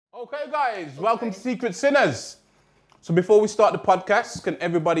Okay, guys, welcome to Secret Sinners. So before we start the podcast, can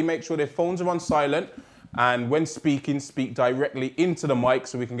everybody make sure their phones are on silent? And when speaking, speak directly into the mic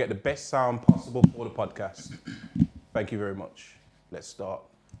so we can get the best sound possible for the podcast. Thank you very much. Let's start.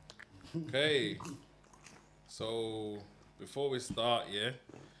 Okay. So before we start,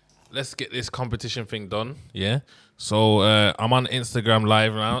 let's get this competition thing done. Yeah. So I'm on Instagram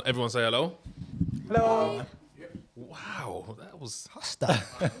live now. Everyone say hello. Hello. Wow, that was hostile.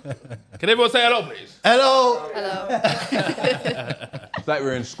 Can everyone say hello, please? Hello. It's like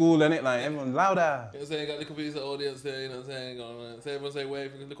we're in school, innit? Like everyone louder. You know what I'm saying? Got the computer audience there, you know what I'm saying? Say everyone say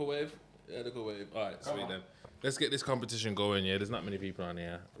wave. Look a wave. Yeah, look a wave. All right, sweet then. Let's get this competition going, yeah. There's not many people on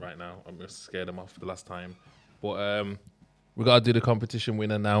here right now. I'm just scared them off the last time. But we got to do the competition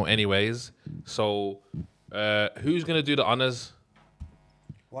winner now anyways. So who's going to do the honours?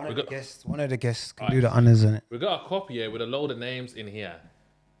 One of the guests can do the honours, innit? We got a copy here with a load of names in here.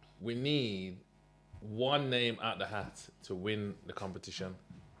 We need one name out the hat to win the competition.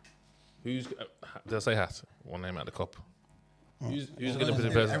 Who's... did I say hat? One name out the cup. Who's going to be the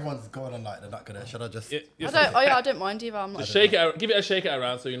person? Everyone's going on like they're not going to. Should I just... I don't mind either. I'm not... Just shake it. Give it a shake it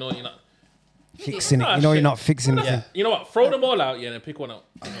around so you know you're not... Fixing it. You know you're not fixing it. Yeah. You know what? Throw them all out, and then pick one out.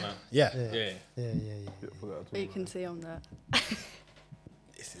 Yeah. But you can see on there.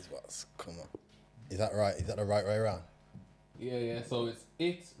 This is what's come up. Is that right? Is that the right way around? Yeah. So it's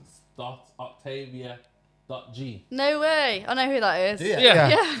it.octavia.g. No way. I know who that is.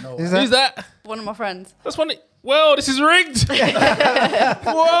 Yeah. No, Who's that? One of my friends. That's funny. Whoa, this is rigged.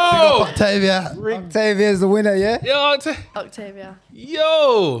 Whoa. Octavia. Octavia's the winner, yeah? Octavia.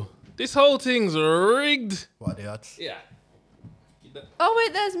 Yo, this whole thing's rigged. What are the odds? Yeah. Oh,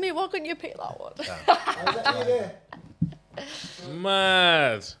 wait, there's me. Why couldn't you pick that one?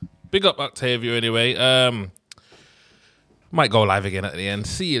 Mad. Big up Octavia anyway. Might go live again at the end.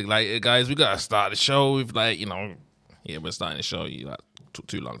 See you later, guys. We gotta start the show. We've we're starting the show. You took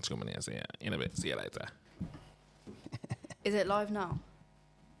too long to come in here. So yeah, in a bit. See you later. Is it live now?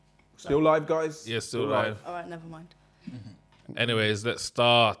 Still live, guys? Yeah, still live. All right, never mind. Anyways, let's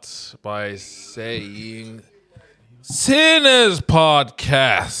start by saying Sinners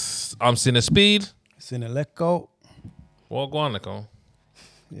Podcast. I'm Sinner Speed. Sinner Let Go. Go on, Nico.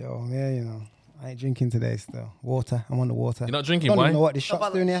 Yo, yeah, I ain't drinking today still. Water. I'm on the water. You're not drinking, I don't why? even know what this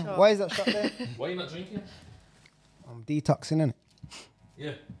shot's doing here. Shot. Why is that shot there? Why are you not drinking? I'm detoxing, innit?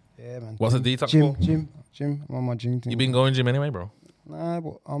 Yeah. Yeah, man. What's a detox Gym. for? Gym. I'm on my gym thing. You been going gym anyway, bro? Nah,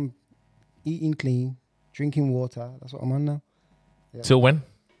 but I'm eating clean, drinking water. That's what I'm on now. Yeah. Till when?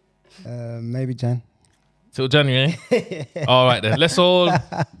 Maybe Jan. Till January. All right then. Let's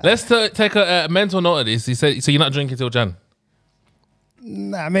take a mental note of this. He said, so you're not drinking till Jan?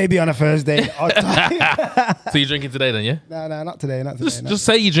 Nah, maybe on a Thursday. So you're drinking today then, yeah? Nah, not today. Just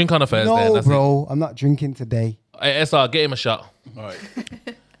say you drink on a Thursday. No, that's bro, I'm not drinking today. Hey, SR, get him a shot. All right.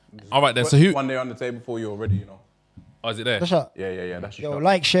 All right then. So who? One day on the table for you already, Oh, is it there? The shot. Yeah, that's your Yo, shot.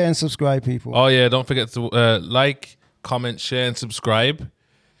 like, share, and subscribe, people. Oh yeah, don't forget to like, comment, share, and subscribe.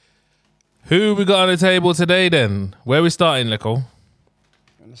 Who we got on the table today then? Where we starting, Lico? I'm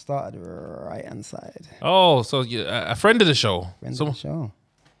gonna start at the right hand side. Oh, so you a friend of the show. Friend of the show.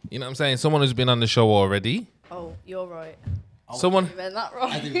 You know what I'm saying? Someone who's been on the show already. Oh, you're right. Someone. You meant that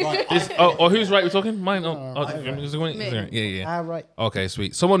right. Who's right? We're talking mine. Me. Yeah. All right. Okay,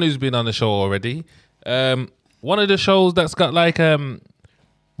 sweet. Someone who's been on the show already. One of the shows that's got like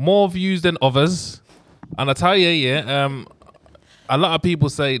more views than others, and I tell you, a lot of people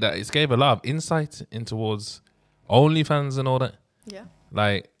say that it's gave a lot of insight in towards OnlyFans and all that. Yeah.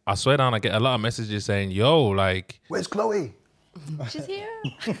 Like, I swear down, I get a lot of messages saying, "Yo, like, Where's Chloe? She's here.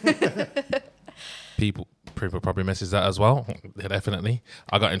 people probably message that as well." Yeah, definitely.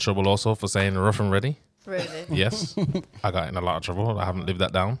 I got in trouble also for saying rough and ready. Really? Yes, I got in a lot of trouble. I haven't lived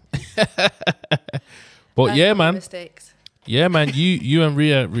that down. But yeah, man. Mistakes. Yeah, man. You and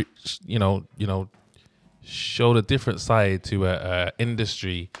Rhea, showed a different side to a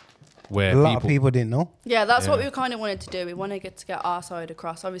industry where A lot of people didn't know. Yeah, that's what we kind of wanted to do. We want to get our side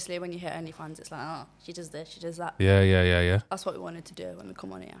across. Obviously, when you hit OnlyFans, it's like, oh, she does this, she does that. Yeah. That's what we wanted to do when we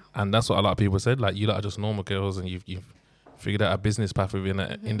come on here. And that's what a lot of people said. Like, you lot are just normal girls, and you've figured out a business path within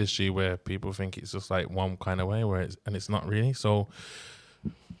an industry where people think it's just like one kind of way, and it's not really. So,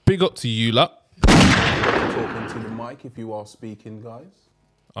 big up to you lot. Talking to the mic if you are speaking, guys.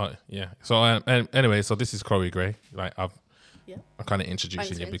 Oh yeah. So anyway, so this is Chloe Gray. Like I'm kind of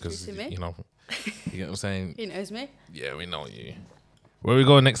introducing you because you know what I'm saying. He knows me. Yeah, we know you. Where we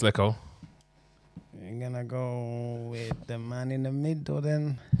going next, Leco? We're gonna go with the man in the middle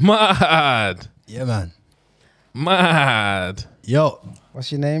then. Mad. Yeah, man. Mad. Yo,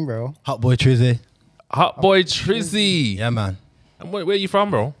 What's your name, bro? Hotboiitrizzy. Hotboiitrizzy. Yeah, man. And where you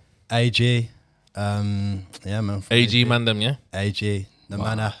from, bro? AG. Yeah, man. from AG Mandem, yeah? AG. The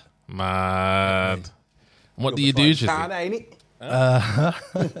manor. Mad. What do you do, Trizzy? Town, ain't it?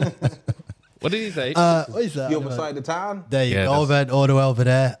 What did he say? What is that? The other side of town. There you Yeah, go, man. All the way over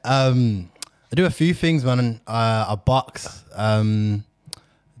there. I do a few things, man. I box. I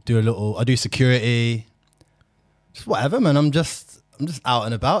do security. Just whatever, man. I'm just out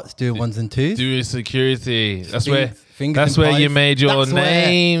and about, just doing ones and twos. Doing security. That's Fingers where and you pies. made your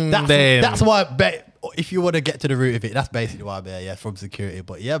name. That's why. If you want to get to the root of it, that's basically why I'm there. Yeah, from security.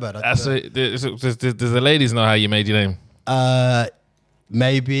 But yeah, man. Does the ladies know how you made your name?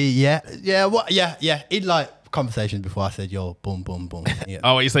 Maybe. Yeah. Yeah. What? Yeah. Yeah. In like conversations before, I said, "Yo, boom, boom, boom." Yeah.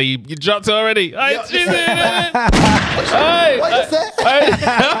 Oh, you say you dropped it already? Hey, Trizzy! What you say?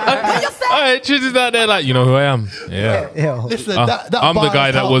 Hey, Trizzy's out there like, you know who I am? Yeah. Yo. Listen, that I'm the bar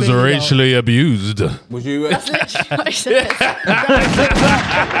guy that can't was be, racially abused. Was you? That's literally what I said.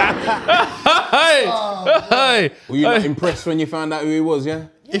 Hey! Were you not impressed when you found out who he was? Yeah.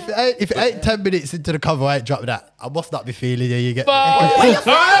 If it ain't 10 minutes into the cover, I ain't dropped that. I must not be feeling you. You get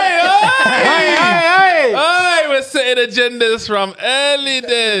Hey, we're setting agendas from early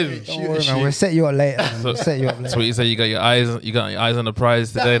then. Don't worry, man. We'll set you up later. Man. We'll set you up That's later. what you say. You got your eyes on the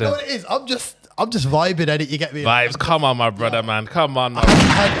prize today. You know Then what it is? I'm just vibing at it. You get me? vibes. Come on, my brother, man. Come on, man.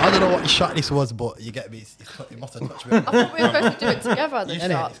 I don't know what shot this was, but you get me. It must have touched me. I thought we were supposed to do it together, the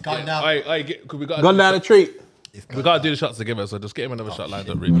shot. It's gone now. Could we got Gone down a treat. we gotta do the shots together. So just get him another shot lined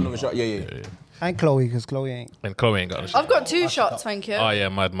up, really. Another shot. Yeah. And Chloe, because Chloe ain't. And Chloe ain't got a shot. I've got 2 shots, thank you. Oh yeah,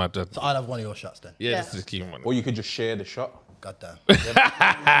 mad. So I'll have one of your shots then. Yeah, just keep him on. Or you could just share the shot. God damn.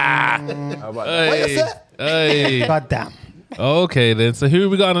 How about that? What you Hey, say? hey. God damn. Okay then. So who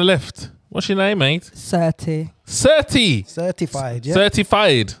we got on the left? What's your name, mate? 30. 30. Certified, yeah?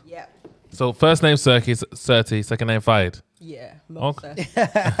 Certified. Yeah. So first name Certi, second name Fied. Yeah. Okay.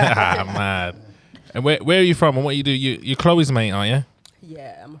 Mad. And where are you from and what you do? You're Chloe's mate, aren't you?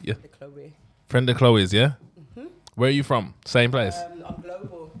 Yeah, I'm a Yeah. friend of Chloe. Friend of Chloe's, yeah? Where are you from? Same place? I'm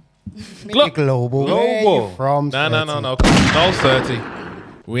global. Global. Where you from? No, 30? No, 30.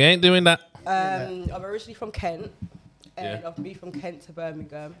 We ain't doing that. I'm originally from Kent, and Yeah. I've moved from Kent to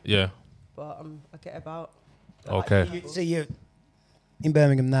Birmingham, Yeah. but I get about. Okay. So you're in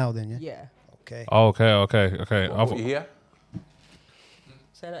Birmingham now then, yeah? Yeah. Okay. Okay. What brought you here?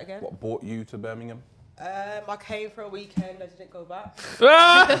 Say that again. What brought you to Birmingham? I came for a weekend. I didn't go back.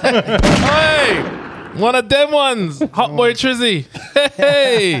 Hey! One of them ones. Hotboiitrizzy.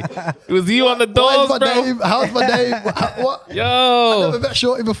 Hey! It was you on the doors, What's my bro. name? How's my name? What? I Yo! never met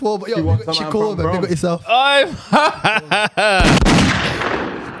Shorty before, but yo, wants she someone cool, from man. Big Bronx. up yourself.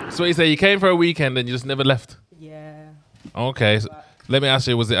 So you say you came for a weekend and you just never left? Yeah. Okay. So let me ask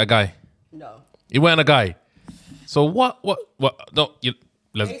you, was it a guy? No. You weren't a guy. So what? No, you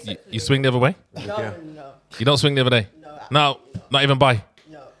swing the other way? No. You don't swing the other day? No, not even by?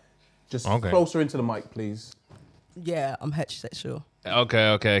 No. Just Okay. closer into the mic, please. Yeah, I'm heterosexual.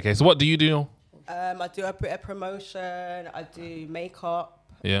 Okay. So what do you do? I do a bit of promotion. I do makeup.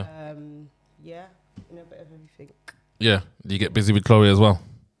 Yeah. Yeah, a bit of everything. Yeah. Do you get busy with Chloe as well?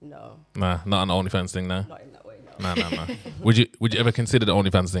 No, Nah, not an OnlyFans thing, nah. not in that way. No. Nah. Would you ever consider the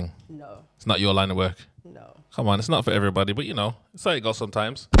OnlyFans thing? No. It's not your line of work. No. Come on, it's not for everybody, but it's how it goes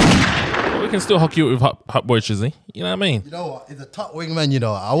sometimes. But we can still hook you up with Hotboiitrizzy. You know what I mean? You know what? He's a top wingman, you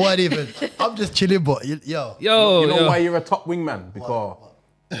know. I wasn't even. I'm just chilling, but yo. Yo, You know yo. why you're a top wingman? Because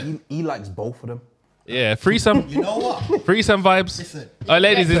he likes both of them. Yeah, threesome. You know what? Threesome vibes. Listen. Oh,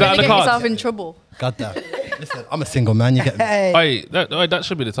 ladies, is You're that on gonna the get yourself cards? in trouble. God damn. Listen, I'm a single man. You get me? Hey. That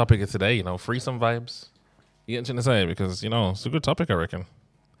should be the topic of today, threesome vibes. You get what I'm trying to say? Because, it's a good topic, I reckon.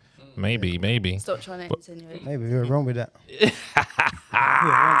 Maybe. Stop trying to insinuate. Maybe you're wrong with that.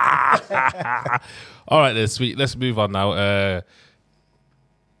 All right, then, sweet. Let's move on now.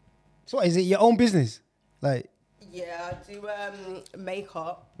 So what, is it your own business? Like, Yeah, I do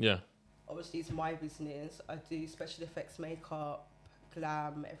makeup. Yeah. Obviously, it's my business. I do special effects makeup,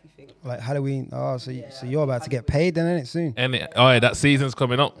 glam, everything. like Halloween. Oh, so Yeah, you're about to get paid then, ain't it, soon? And that season's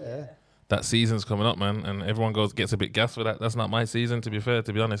coming up. Yeah. That season's coming up, man. And everyone gets a bit gassed for that. That's not my season, to be fair,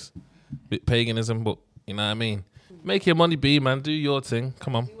 to be honest. Bit paganism, but you know what I mean? Make your money be, man. Do your thing.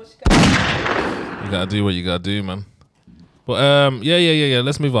 Come on. Do what you got. You gotta do what you gotta do, man. But yeah.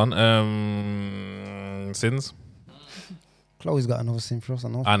 Let's move on. Sins. Chloe's got another sin for us, I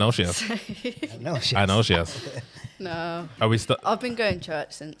know. I know she has. I know she I know she has. No. Are we stuck? I've been going to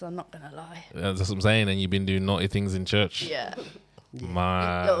church since, I'm not going to lie. That's what I'm saying. And you've been doing naughty things in church. Yeah.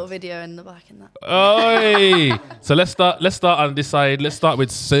 Man. Little video in the back and that. Oi! So let's start on this side. Let's start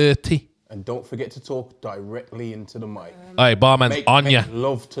with 30. And don't forget to talk directly into the mic. Aye, barman's on ya. Make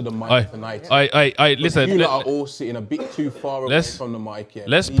love to the mic Aye. tonight. Aye, listen. You lot are all sitting a bit too far away from the mic. Yeah.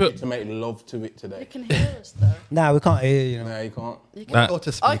 Let's You put- need to make love to it today. You can hear us though. Nah, we can't hear you. No, you can't. You can. Nah. Go to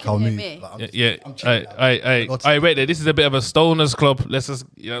I speak, can I'll hear move. me. Like, I'm just- Yeah. I'm chilling out. Aye, wait there. This is a bit of a stoners club. Let's just,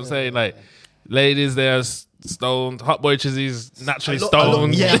 you know what I'm saying? Like, ladies, they're stoned. Hotboiitrizzy's naturally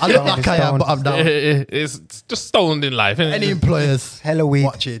stoned. Yeah, I look like I am, but I'm down. It's just stoned in life, innit? Any employers Hello, weed.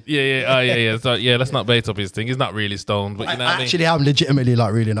 watching? Yeah. So, let's not bait up his thing. He's not really stoned, but you know what I mean? Actually, I'm legitimately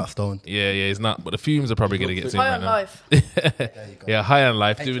like really not stoned. Yeah, he's not. But the fumes are probably going to get to him High right on now. life. Yeah, high on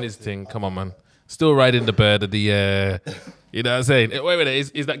life, doing his thing. Come on, man. Still riding the bird of the, you know what I'm saying? Wait a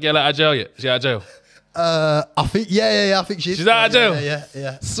minute, is that girl out of jail yet? She out of jail? I think I think She's out of jail?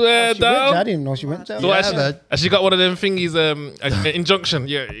 Yeah. Swear She went jail. I down. didn't know she went jail. So Yeah, has she, man. has she got one of them thingies, an injunction?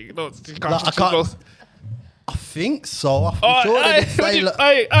 Yeah, you know, she can't, Like, I too can't- close. I think so. I'm Oh, sure they hey, did say like,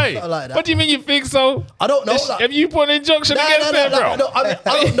 something like that. what do you mean you think so? I don't know. Like, Have you put an injunction against her, bro? no, I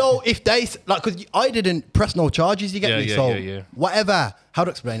don't know if they like because I didn't press no charges. You get me? Yeah, So yeah. whatever. How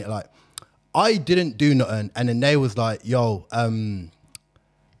to explain it? Like I didn't do nothing, and then they was like, "Yo,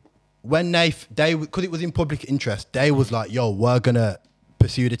 when they because it was in public interest, they was like, "Yo, we're gonna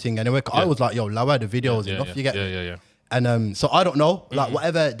pursue the thing anyway." I was like, "Yo, lower the videos enough." You get me? Yeah. And so I don't know, like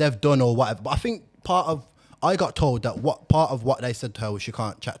whatever they've done or whatever. But I think I got told that part of what they said to her was she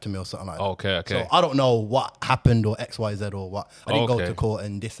can't chat to me or something like that. Okay. So I don't know what happened or X, Y, Z or what. I didn't go Okay. to court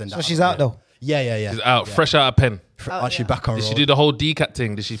and this and that. So she's out though. Yeah. She's out, fresh out of pen. She back on Did she road. do the whole decat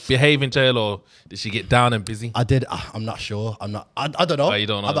thing? Did she behave in jail or did she get down and busy? I did. I'm not sure. I don't know. Oh, you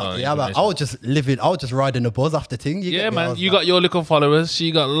don't know, no Yeah, but I was just living. I was just riding the buzz after thing. You Yeah, get me? I man. was You like, got your little followers. She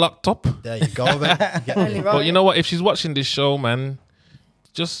got locked up. There you go, man. You get me? Only right. But you know what? If she's watching this show, man,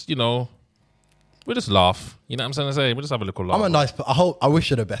 just, you know, we'll just laugh. You know what I'm trying to say? We'll just have a little laugh. I'm a nice. I wish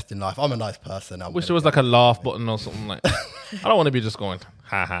her the best in life. I'm a nice person. I wish there was like a laugh button or something like that. I don't want to be just going,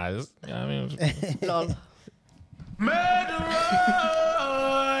 ha ha. You know what I mean? Lol. You get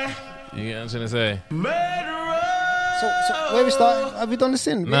what I'm trying to say? So where we starting? Have we done the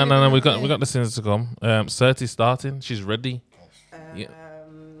sin? No. We got the sins to come. Certy's starting. She's ready. Yeah.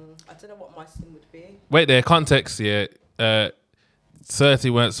 I don't know what my sin would be. Wait there. Context. Yeah. Certy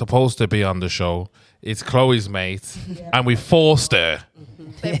weren't supposed to be on the show. It's Chloe's mate, and we forced her.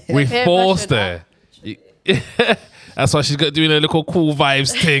 We Peer forced pressure her. That's why she's got doing a little cool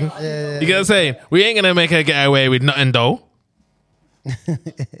vibes thing. You get what I'm saying? We ain't gonna make her get away with nothing though.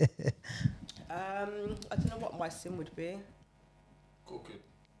 I don't know what my sin would be.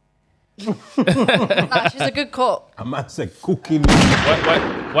 Nah, she's a good cook. A man said cooking.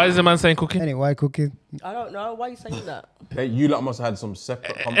 Why is the man saying cooking? Anyway, cooking. I don't know. Why are you saying that? Hey, you lot must have had some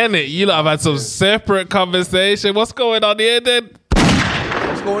separate Innit? You lot have had some separate conversation. What's going on here then?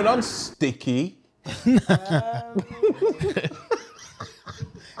 What's going on, Sticky?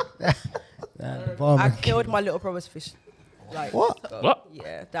 I killed my little brother's fish. Like, What? What?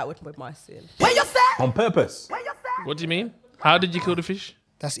 Yeah, that would be my sin. On purpose. What do you mean? How did you kill the fish?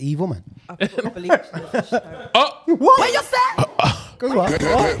 That's evil, man. I put bleach in the fish tank. Oh, Cause what?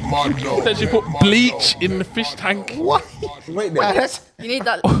 said you put bleach in the fish tank. What? Wait Nah, there. that's You need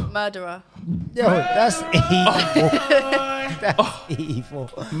that murderer. yo, that's evil. That's evil.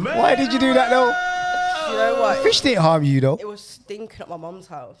 Why did you do that though? You know what? Fish didn't harm you though. It was stinking at my mum's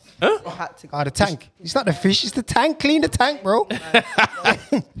house. Huh? I had to go. Ah, the tank. It's not the fish. It's the tank. Clean the tank, bro.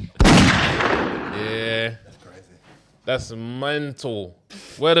 Yeah. That's mental.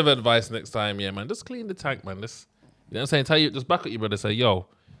 Word of advice next time, yeah, man. Just clean the tank, man. Just, you know what I'm saying? Just back at your brother. Say, yo,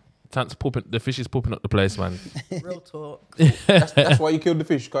 the fish is pooping up the place, man. Real talk. That's why you killed the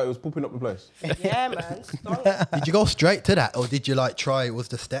fish, because it was pooping up the place. Yeah, man. Stunk. Did you go straight to that, or did you like try? Was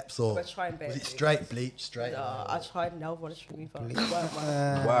the steps, or Let's try and was it bake. straight bleach straight? I tried nail varnish remover.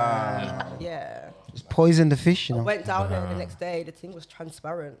 Wow. Yeah. Just poison the fish, you I know. went down there the next day. The thing was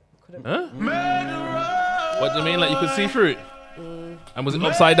transparent. Couldn't. Huh? What do you mean? Like you could see through it? And was it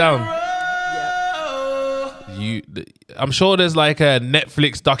upside down? Yeah. I'm sure there's like a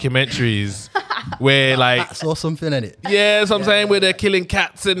Netflix documentaries where like, I saw something in it. yeah, that's what I'm saying, where they're killing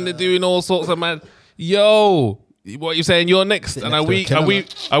cats and they're doing all sorts of mad. Yo, what you saying? You're next, Sit and next to a killer,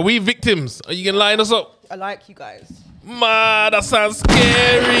 are we victims? Are you gonna line us up? I like you guys. Man, that sounds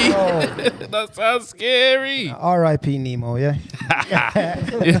scary. That sounds scary. R.I.P. Nemo, yeah.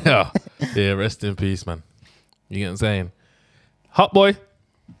 Yeah, rest in peace, man. You get what I'm saying? Hot boy.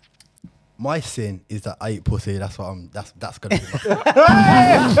 my sin is that I eat pussy. That's what I'm. That's gonna be.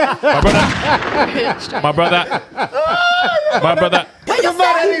 My brother. My brother. The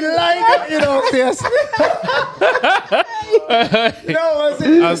man I didn't like it, you know, yes. No, was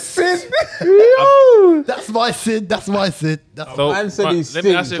it sin? That's my sin. That's my sin. That's So, Man said he's let me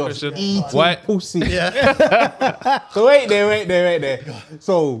sin, ask you a Josh. question. Eating Why? pussy. yeah. So wait there.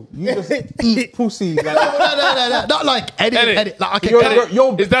 So you just eat pussy. Like, No. Not like any. Edit. Like I can.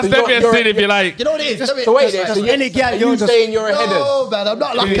 You're- Is that so definitely you're- a sin if you like? You know what it is? So wait there. Just So any girl, are you're you just- saying you're a header? No, man. I'm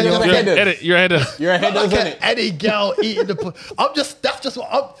not like You're any. a header. You're a header. You're a header, Like isn't it? any girl eating the pussy. That's just what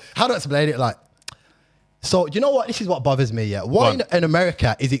I'm. How do I explain it? Like, so you know what? This is what bothers me. Yeah. Why in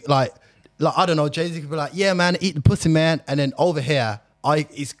America is it like I don't know? Jay-Z could be like, yeah, man, eat the pussy, man, and then over here,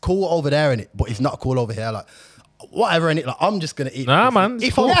 it's cool over there in it, but it's not cool over here. Like, whatever in it. Like, I'm just gonna eat. Nah, the pussy. man, it's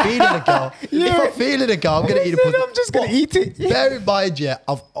If cool. I'm feeling a girl, I'm gonna eat the pussy. I'm just gonna eat it. Bear in mind, yeah,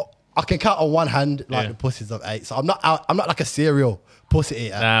 I can count on one hand like Yeah. the pussies I've ate. So I'm not like a serial pussy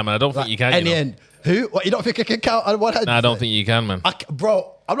eater. Nah, man, I don't think you can. And You know? then who? What, you don't think I can count on one hand? Nah, I don't think you can, man.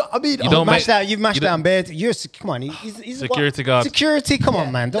 Bro, I'm not. I mean, You don't Mashed make- out, you've mashed you don't- down bed. Come on, he's Security what? guard. Security, come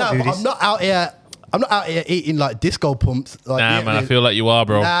on, man, don't No, do but this. I'm not out here eating like disco pumps. Like, Nah, yeah, man, I feel like you are,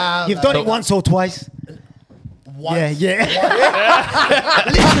 bro. Nah, You've done it once or twice. once. Yeah.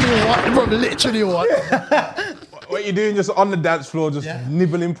 Literally one, bro. Literally one. What you doing? Just on the dance floor, just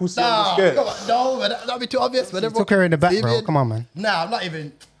nibbling pussy on the Nah, skirt. come on, no, man, that'd be too obvious. Man, Took her in the back, See bro. me? Come on, man. Nah, I'm not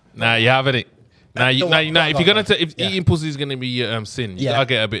even. Nah, you haven't it. Nah, Go on, if you're gonna if Yeah. eating pussy is gonna be your sin, you Yeah. gotta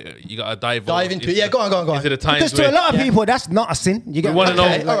get a bit. You gotta dive into it. Yeah, go on. Into the times Because to a where lot of people, that's not a sin. You we get want to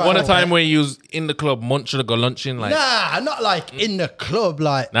Okay, know. alright, Want a okay. time where you was in the club munching or go lunching like. Nah, not like in the club.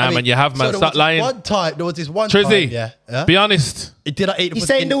 Like, Nah, man, you have, man. there Stop was this lying. There was this one Trizzy, time. Yeah. be honest. Did I eat the He's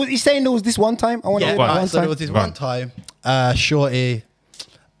pussy? saying there was this one time. I want to Yeah, hear Go on. that right, one so there time. was this Go on. one time, shorty.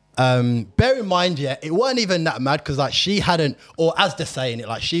 Bear in mind, yeah, it weren't even that mad because like she hadn't, or as they're saying it,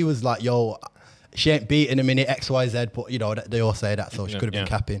 like she was like, yo, she ain't beating him in it XYZ, but you know they all say that, so she Yeah, could have been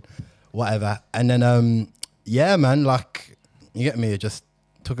yeah. capping, whatever. And then yeah, man, like you get me, it just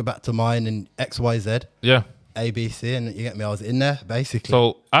took it back to mine and XYZ, Yeah. ABC, and you get me, I was in there basically.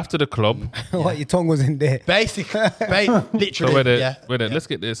 So after the club, What, your tongue was in there. Basically, literally, so wait yeah. let's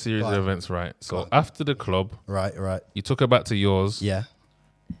get this series of events right. So on. after the club, Right, you took her back to yours, yeah,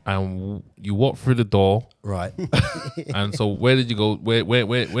 and you walked through the door. right. And so where did you go? Where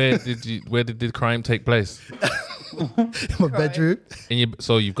did the crime take place? My bedroom. And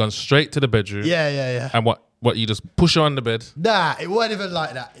so you've gone straight to the bedroom. Yeah. And what you just push her on the bed? Nah, it wasn't even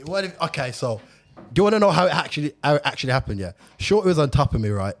like that. It wasn't even, okay, so do you want to know how it actually happened? Yeah, Shorty was on top of me,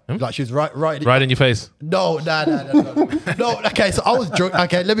 right? Like she was right. Right in your face. No. No. Okay, so I was drunk.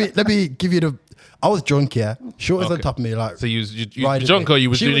 Okay, let me give you the. I was drunk. Yeah, Shorty was on Okay. top of me, like. So you riding drunk me. or you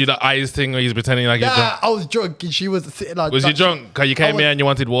was She doing was- the eyes thing or you was pretending like you're Nah, drunk? I was drunk and she was sitting like. Was you drunk? Cause you came here and you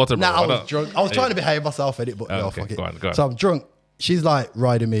wanted water, bro. Nah, I What was up? drunk. I was trying to behave myself in it, but no, okay, fuck it. go on. So I'm drunk. She's like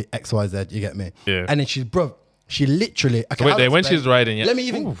riding me XYZ. You get me? Yeah. And then she literally. Okay, So wait I'll there, when explain. she's riding, yeah. Let me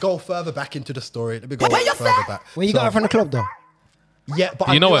even go further back into the story. Let me go further back. When you got her from the club, though. Yeah, but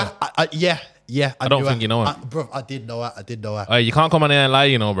You I know knew her? Yeah, I don't knew think you know her. Bro, I did know her. Hey, you can't come on here and lie,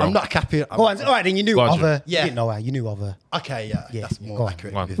 you know, bro. I'm not capping. Go on. All right, then you knew Go on, of her. Yeah. You didn't know her. You knew of her. Okay, yeah, that's go more on.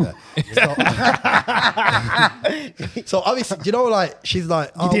 accurate. Go on. To be fair. So obviously, you know, like she's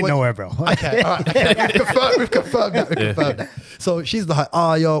like, You didn't know her, bro. Okay, all right. Okay. We've confirmed that. So she's like,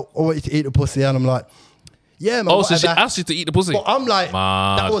 yo, I want you to eat the pussy, and I'm like, yeah, man. Oh, so she whatever. asked you to eat the pussy? But I'm like,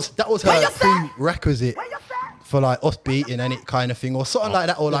 Mad. that was her prerequisite for like us beating any kind of thing or something like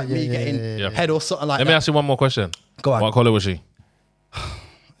that, or like me getting yeah. head or something like Let that. me ask you one more question. Go on. What color was she?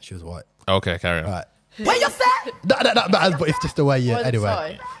 She was white. Okay, carry on. Right. That matters, but it's just the way you. Why the Anyway,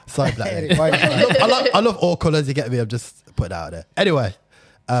 side? side black. I love all colours. You get me? I'm just putting that out there. Anyway,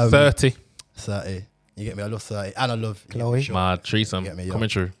 30. 30. You get me? I love 30, and I love Chloe. Sure. Mad threesome. You get me? Yo. Coming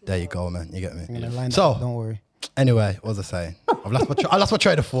true. There you go, man. You get me? I'm gonna line that So, up, don't worry. anyway, what was I saying? I lost my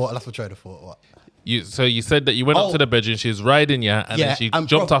train of thought. What? So you said that you went up Oh. to the bedroom, she was riding you, and Yeah, then she and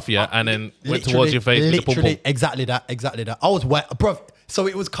jumped bro, off you, and then went Literally- towards your face with the pum Literally, pum. exactly that. I was wet, bro. So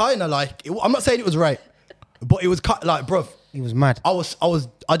it was kind of like I'm not saying it was right, but it was like, bro. He was mad. I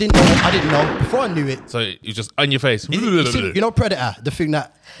didn't know before I knew it. So you just on your face. You know, Predator, the thing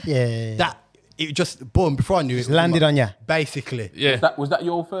that Yeah. that it just boom before I knew it landed on ya. basically. Yeah. Was that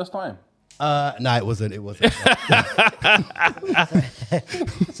your first time? No, it wasn't.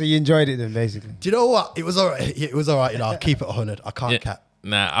 So you enjoyed it then, basically. Do you know what? It was all right. You know, I'll keep it 100. I can't Yeah. cap.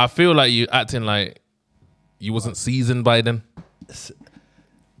 Nah, I feel like you acting like you wasn't seasoned by then.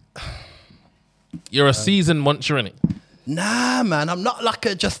 You're a seasoned muncher, innit? Nah, man, I'm not like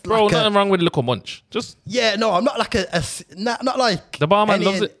a just Bro, like nothing wrong with a little munch. Just yeah, no, I'm not like not like The barman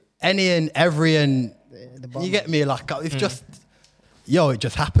loves it. Any and every and you get me like it's just it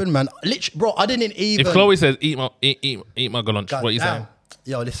just happened, man. Literally, bro, I didn't even. if Chloe says eat my lunch, God what you damn. saying?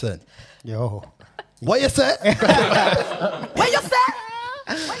 Yo, listen. Yo. What you say? What you say?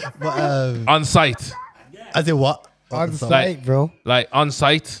 But, On site, as in what? On site, bro. like on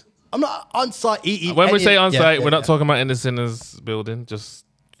site. I'm not on site eating. When we say on site, yeah, we're not talking about in the Sinners building. Just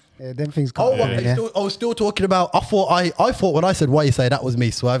Yeah, them things Oh, come. what, I was still talking about. I thought when I said what you say, that was me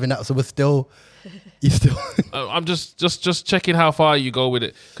swerving that. So we're still, you still. I'm just checking how far you go with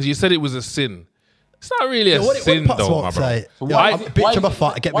it because you said it was a sin. It's not really a What sin Pat though, Swart my bro. say? So Yeah, why I'm is a it- bitch why of a do-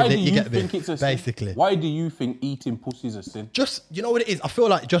 fart. Get why me, do you you get me. think it's a sin? Basically, Why do you think eating pussy is a sin? just you know what it is. I feel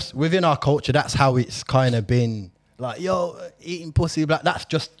like just within our culture, that's how it's kind of been. Like eating pussy. Like that's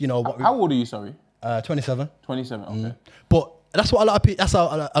just what. How old are you? Sorry, 27. 27. Okay. But that's what a lot of people. That's how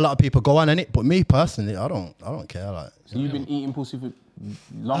a lot of people go on in it. But me personally, I don't care. Like, So you've been eating pussy for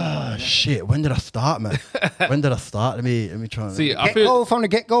long time. shit. When did I start, man? When did I start? Let me try. And See, I Get feel. go from the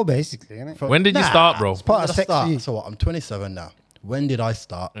get go, basically. Innit? When did you start, bro? It's part When of did I sex for you. start? So what? I'm 27 now. When did I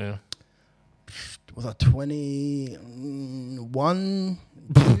start? Yeah. Was I 21?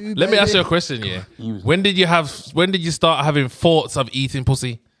 Let me ask you a question, yeah. He was- When did you start having thoughts of eating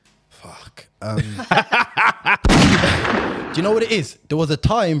pussy? Fuck. Do you know what it is? There was a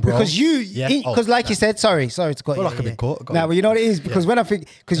time, bro. Because Yeah. because like you said, sorry to cut you. like I've been caught. Go Nah, on. but you know what it is? Because when I think,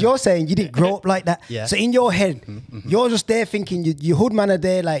 because you're saying you didn't grow up like that. Yeah. So in your head, you're just there thinking, your hood man are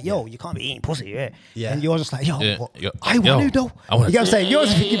there like, yo, you can't be eating pussy, yeah. Yeah. And you're just like, yo, Yeah. what? Yo, I want to though. I wanna- You get what I'm saying? You're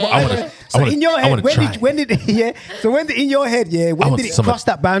just thinking, but I wanna- So I wanna- in your I head, wanna try. when did yeah? So in your head, yeah, when want did it some of- cross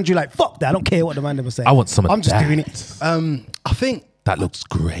that boundary? Like, fuck that, I don't care what the man was saying. I want some of I'm just that. doing it. I think That looks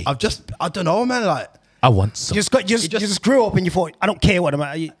great. I don't know, man. Like, I want some. You just grew up and you thought, I don't care what the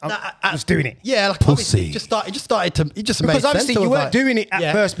man. I'm just doing it. yeah, like Pussy. obviously it just started to. It just made Because sense. obviously It was you weren't like- doing it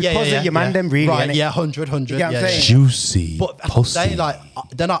at first because of your man them, really, Right? innit? Yeah, 100. You get what I'm yeah, saying? Juicy But that's what I'm pussy. saying, like,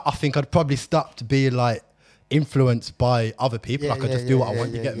 then I think I'd probably stop to be like influenced by other people. Yeah, I could yeah, just do what I yeah,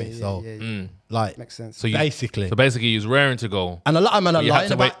 want. You yeah, get me? yeah, So, yeah, yeah. like, Makes sense. So you- basically. So basically, you was raring to go. And a lot of men are But you had lying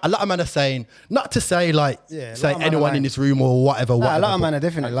to about. wait. A lot of men are saying not to say like Yeah, a lot say of men are anyone in lying. this room or whatever. Nah, a whatever, lot of but- men are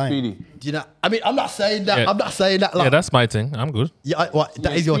definitely lying. Speedy. Do you know? I mean, I'm not saying that. Yeah. I'm not saying that. Like, Yeah, that's my thing. I'm good. yeah,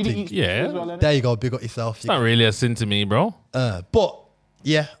 that is your Speedy thing. eats Yeah. pussy as well, innit? There you go. Big up yourself. It's not really a sin to me, bro. But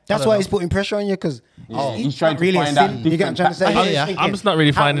yeah, That's I why don't he's putting pressure on you because He's trying to really find a that sin. You get what I'm trying to say? different- He's Yeah, thinking, I'm just not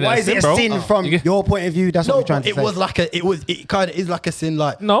really finding why it a is it sin, a bro. sin from You get- your point of view? That's what know. we're trying But to it say. was like it kind of is like a sin.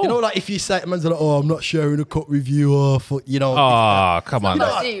 Like No. you know, like if you say man's like, oh, I'm not sharing a cup with you, or for Oh, come on.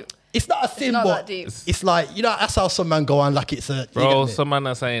 Not know, deep. it's not a sin, not but that deep. it's like that's how some man go on. Like it's a you Bro, get me? some man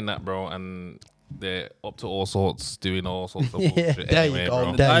are saying that, bro, and they're up to all sorts, doing all sorts of bullshit. There you anyway, go.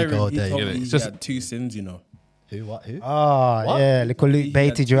 bro. There you go. He There you told go. me It's he just- had 2 sins, you know. Who? What? Who? Oh, What? yeah. Little Luke He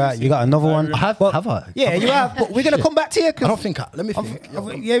baited had you 2 out. You got another one. I have. But- Have I? Yeah, you have. But we're going to come back to you. I 'cause- don't think. Let me think.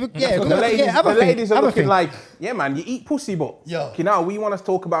 yeah, So yeah. the ladies, Have a the think. ladies are Have a looking think. like, yeah, man, you eat pussy, but Yo. okay, now we want to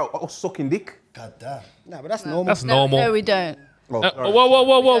talk about us sucking dick. God damn. Nah, but that's normal. That's normal. No, we don't. Oh, sorry.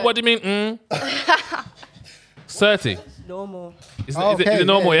 Whoa. What do you mean? 30. Normal. Is it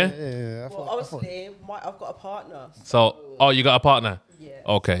normal, yeah? Yeah. Well, obviously, I've got a partner. So, you got a partner? Yeah.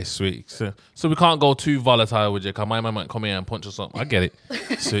 Okay, sweet. So we can't go too volatile with you, because my man might come here and punch or something. I get it.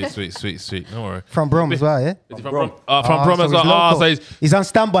 Sweet. Don't worry. From Brum as well, yeah? Is he from Brum? From Brum so as he's well. local. So He's on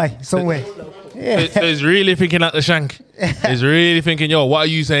standby somewhere. Yeah. so he's really thinking at the shank. He's really thinking, yo, what are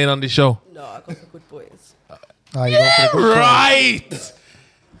you saying on this show? No, I got some good boys. Oh, you go for the good one. Right.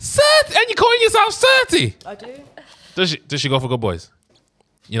 30, and you're calling yourself 30. I do. Does she go for good boys?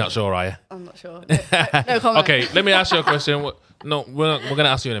 You're not sure, are you? I'm not sure. No comment. Okay, let me ask you a question. No, we're going to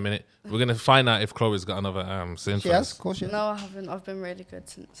ask you in a minute. We're going to find out if Chloe's got another sin for Yes, us. of course, yeah. No, I haven't. I've been really good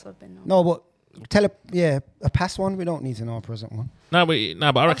since I've been on. No, but a past one. We don't need to know a present one. No,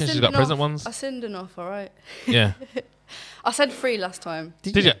 but I reckon she's got present ones. I sinned enough, all right. Yeah. I said 3 last time.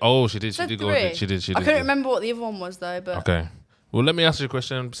 Did you? Oh, she did. She Said did 3. go. She did. I couldn't remember what the other one was though, but Okay. Well, let me ask you a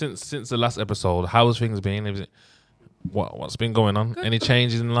question. Since the last episode, how's things been? Is it, what's been going on? Good. Any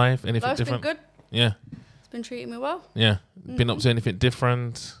changes in life? Anything life's been different? good. Yeah. It's been treating me well. Yeah. Been up to anything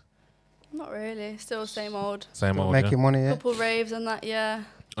different? Not really. Still same old. Same old. Making Yeah. money, yeah. Couple raves and that. Yeah.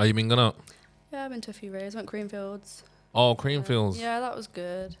 Oh, you been gone up? Yeah, I've been to a few raves. Went Creamfields. Oh, Creamfields. Yeah, that was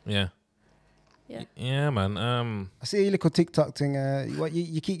good. Yeah. Yeah. Yeah, man. I see your little TikTok thing. What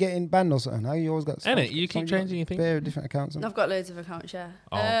you keep getting banned or something? How you always got? Innit? You keep changing your thing? Bare different accounts. I've got loads of accounts. Yeah.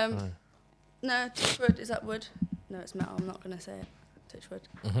 Oh, okay. No, Touchwood. Is that wood? No, it's metal. I'm not gonna say it. Touchwood.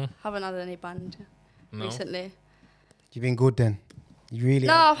 Mhm. Haven't had any banned No. recently. You've been good then. You really.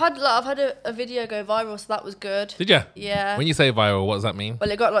 No, have. I've had a video go viral, so that was good. Did you? Yeah. When you say viral, what does that mean? Well,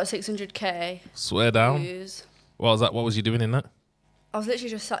 it got like 600k Swear down. views. What was that? What was you doing in that? I was literally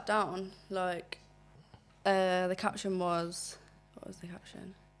just sat down. Like, the caption was, what was the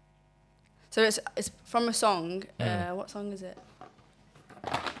caption? So it's from a song. What song is it?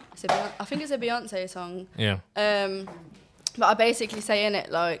 I think it's a Beyonce song. Yeah. But I basically say in it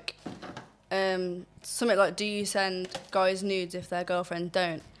like, something like, do you send guys nudes if their girlfriend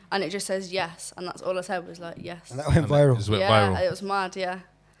don't? And it just says yes, and that's all I said was like yes. And that went viral. Just went Yeah, viral. it was mad. Yeah.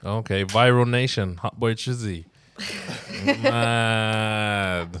 Okay, viral nation, Hotboiitrizzy.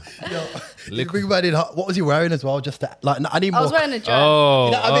 Mad. Big man in what was he wearing as well? Just to, like, I need more. I was wearing a dress. Oh,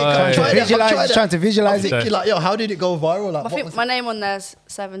 You know what I mean? aye. I'm Trying to I'm visualize it. thinking like, yo, how did it go viral? Like, I what think was my name on there's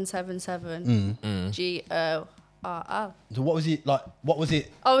 777 GORL. so what was it like? What was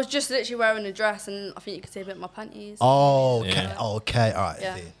it? I was just literally wearing a dress, and I think you could see a bit of my panties. Oh, okay. Yeah. Oh, okay. All right.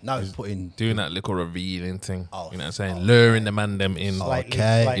 Yeah. See. Now he's putting. Doing that little revealing thing. Oh, You know what I'm saying? Luring the man them in. Slightly,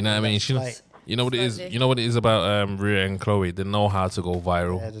 Okay. slightly, You know what I mean? slight. You know what it is? Slightly. You know what it is about Rhea and Chloe? They know how to go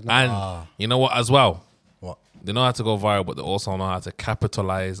viral. Yeah, they know. And you know what as well? What? They know how to go viral, but they also know how to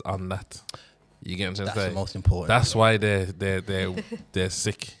capitalize on that. You get what I'm trying That's to say? the most important. That's why they're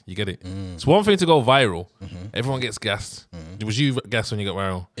sick. You get it? It's one thing to go viral. Everyone gets gassed. Was you gassed when you got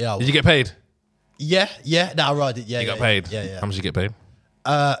viral? Yeah, I Did you get paid? Yeah. Nah, right. Yeah. You yeah, got paid? Yeah. How much you get paid?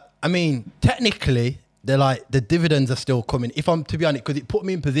 I mean, technically, they're like the dividends are still coming. If I'm to be honest, because it put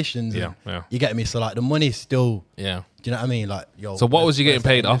me in positions. Yeah, and yeah. You get me? So like the money's still. Yeah. Do you know what I mean? Like, yo. So what was you getting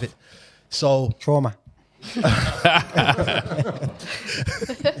paid off? So Trauma.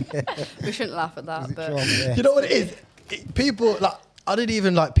 We shouldn't laugh at that, but Trauma, yeah. you know what it is? People like. I didn't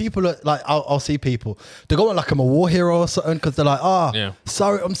even like people are, like I'll see people they're going like I'm a war hero or something because they're like Yeah.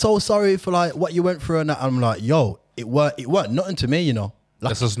 sorry I'm so sorry for like what you went through and that. I'm like yo it weren't nothing to me, you know, like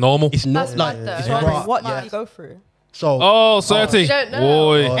That's just normal. it's not That's like mad though. it's Yeah. right. What Yeah. did you go through? So Oh, 30. You don't know.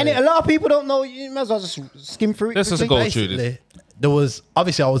 Boy. Oh, And a lot of people don't know. You might as well just skim through it. Let's just quickly. go through this. basically there was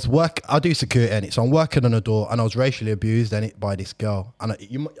obviously I do security in it, so I'm working on a door and I was racially abused in it by this girl and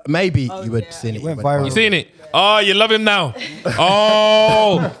maybe you had yeah. seen it. It went viral. You seen it? Oh, you love him now.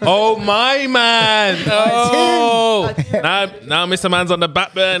 Oh, my man. Oh, now Mr. Man's on the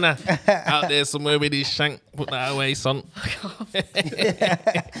back burner. Out there somewhere with his shank. Put that away, son.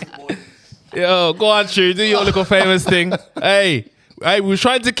 Yo, go on, True. Do your little famous thing. Hey, we were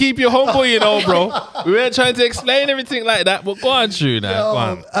trying to keep you humble, you know, bro. We weren't trying to explain everything like that, but go on, True, now. Go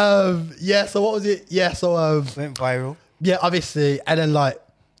on. Yeah, so what was it? Yeah, so Went viral. yeah, obviously, and then like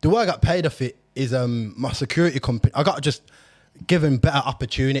the way I got paid off it is my security company. I got just given better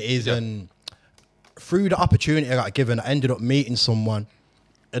opportunities, and through the opportunity I got given, I ended up meeting someone,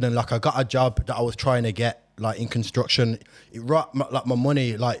 and then like I got a job that I was trying to get like in construction. It like my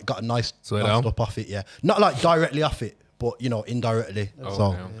money like got a nice Swear bust down. up off it. Yeah, not like directly off it, but you know indirectly.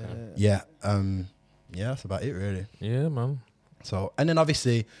 So Okay. yeah, that's about it really. Yeah, man. So and then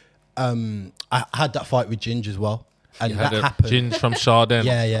obviously, I had that fight with Ginge as well, and You had that a happened. Ginge from Chardin.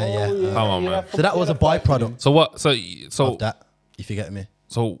 Yeah. Come on, man. So that was a byproduct So what? So of that, if you get me.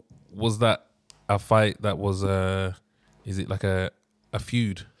 So was that a fight that was is it like a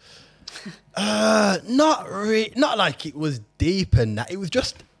feud? Not like it was deep and that. It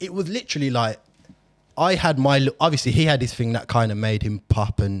was literally like I had obviously he had his thing that kind of made him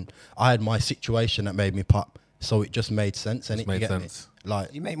pop, and I had my situation that made me pop. So it just made sense, and it made you get sense. me?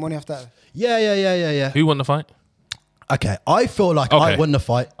 Like You make money off that. yeah. Who won the fight? Okay, I feel like Okay. I won the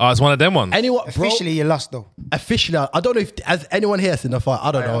fight. Oh, it's one of them ones. Anyone Officially, you lost though. officially, I don't know if has anyone here seen the fight.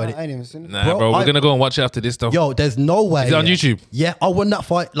 I don't know. I Any. ain't even seen it. Nah, bro, we're gonna go and watch it after this though. Yo, there's no way. Is it on YouTube? Yeah, I won that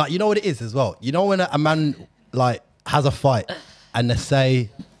fight. Like, you know what it is as well? You know when a man, like, has a fight and they say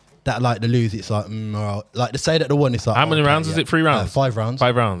that, like, they lose, it's like, alright. Like, they say that they won, it's like... How many rounds? Was it 3 rounds? 5 rounds.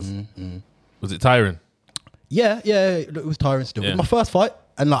 5 rounds. Was it tiring? Yeah, it was tiring still. Yeah. It was my first fight.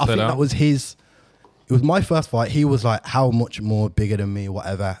 And, like, I Fair think enough. that was his... It was my first fight. He was, like, how much more bigger than me,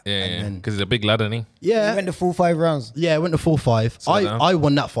 whatever. Yeah, and then, because he's a big lad, isn't he? yeah. You went the full 5 rounds. Yeah, I went to full 5. Slow down. I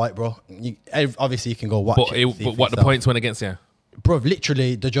won that fight, bro. Obviously, you can go watch But, it. see but for what the yourself. points went against you? Bro,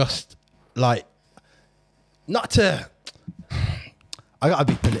 literally, they're just like, not to. I gotta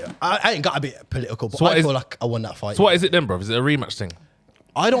be political. I ain't gotta be political, but So what I is- feel like I won that fight. So what is it then, bro? Is it a rematch thing?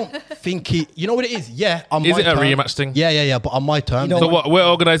 I don't think you know what it is? Yeah, on Is my it a terms. rematch thing? Yeah, but on my terms. You know So what? We're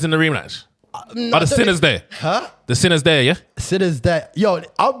organising the rematch. Are the sinners there? Huh? The sinners there, yeah? Sinners there. Yo,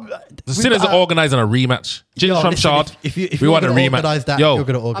 The sinners are organising a rematch. Ginge from listen, Shard, if we you're want a gonna rematch. organise that, Yo, you're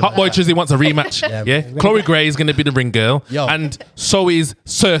gonna organise Hotboiitrizzy wants a rematch. yeah. Chloe Gray is going to be the ring girl. Yo. And so is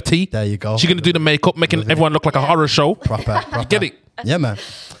Surti. There you go. She's going to do the makeup, making everyone look like a horror show. proper. Get it? Yeah, man.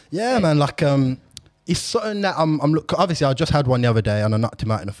 Yeah, man. Like, it's something that I'm look. Obviously, I just had one the other day, and I knocked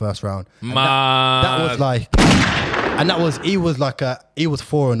him out in the first round. And that was like, and that was he was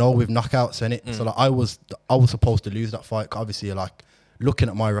 4-0 with knockouts in it. So like, I was supposed to lose that fight. 'Cause obviously, like looking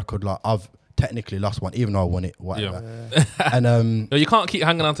at my record, like I've technically lost one, even though I won it. Whatever. Yeah. And No, you can't keep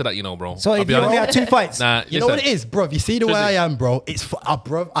hanging on to that, you know, bro. So I'll if be you only honest. had 2 fights, Nah, you know what it is, bro? You see the way Trizzy. I am, bro. It's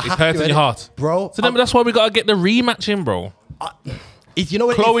bro. I It's have hurting to, your heart, bro. So then that's why we got to get the rematch in, bro. You know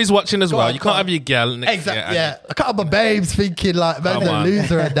what? it is? Chloe's watching as Go well. on, You go can't on. have your gal next Exactly. Yeah, I can't have my babes thinking like, man, Come the on.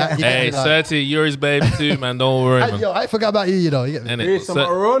 loser and that. You get Hey, me, like, Surti, you're his baby too, man. Don't worry, man. yo, I forgot about you. You know, you get me. Innit? Here's some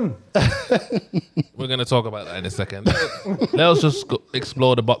So- run. we're going to talk about that in a second. Let's just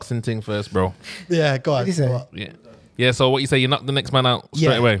explore the boxing thing first, bro. Yeah, go on. What did he say? Go on. Yeah. Yeah, so what you say, you knocked the next man out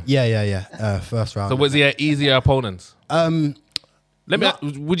straight Yeah, away? Yeah. First round. So was he an easier opponent? Um,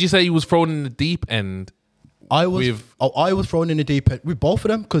 Would you say he was thrown in the deep end I was with- I was thrown in the deep end with both of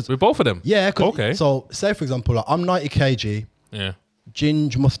them because with both of them? Okay. So say for example, like, I'm 90 kg. Yeah.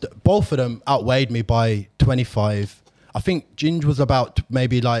 Ginge both of them outweighed me by 25. I think Ginge was about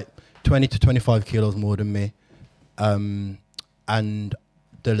maybe like 20 to 25 kilos more than me. And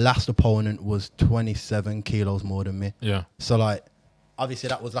the last opponent was 27 kilos more than me. Yeah. So like, obviously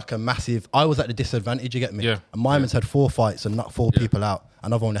that was like a massive, I was at the disadvantage, you get me? Yeah. And my man's had 4 fights and knocked 4 people out.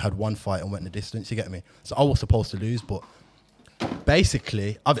 And I've only had 1 fight and went the distance, you get me? So I was supposed to lose, but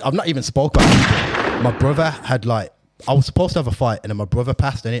basically, I've not even spoke about it, but my brother had like, I was supposed to have a fight and then my brother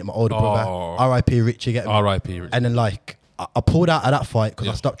passed in it, my older brother, R.I.P. Rich, you get me? R.I.P. Rich. And then like, I pulled out of that fight because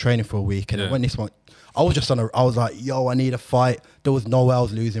Yeah. I stopped training for a week. And Yeah. then when this one, I was just I was like, yo, I need a fight. There was no way I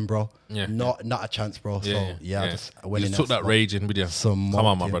was losing, bro. Yeah. Not a chance, bro. So yeah, I went You in just took that spot. rage in with you. Some Come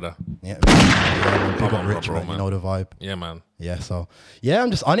on, my monkey. brother. Yeah, man. Big Come up on, Rich, bro, man. man. You know the vibe. Yeah, man. Yeah, so yeah, I'm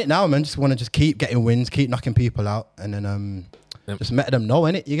just on it now, man. Just want to just keep getting wins, keep knocking people out, and then just let them know,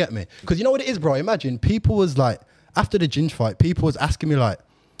 innit? You get me? Because you know what it is, bro. Imagine people was like after the Ginge fight, people was asking me like,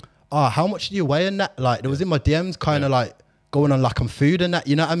 how much do you weigh in that? Like, there was in my DMs, kind of like going on like on food and that.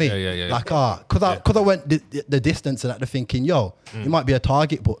 You know what I mean? Yeah. Like, because I went the distance and that, they're thinking, yo, you might be a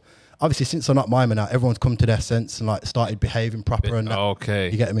target, but. Obviously, since I'm not miming now, everyone's come to their sense and like started behaving proper and that.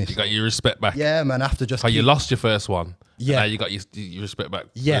 Okay. You get me? You got your respect back. Yeah, man. After just How you keep- lost your first one. Yeah. Now you got your respect back.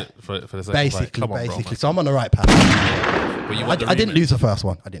 Yeah. For the second fight. Basically, Come on, bro, man. So I'm on the right path. But you want the I didn't rematch. lose the first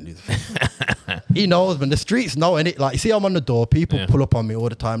one. He knows, man. The streets know, innit? Like, you see, I'm on the door. People Yeah. pull up on me all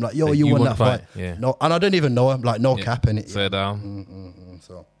the time. Like, yo, Like, you you won won that the fight. fight, yeah. No, and I don't even know him. Like, no Yeah. cap in it. Sit down.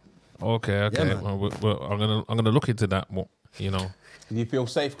 So Okay. Yeah, man. Well, I'm gonna look into that. You know. Do you feel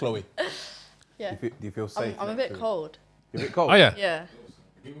safe, Chloe? Yeah. Do you feel safe? I'm a bit cold. You're a bit cold? Oh yeah. Yeah.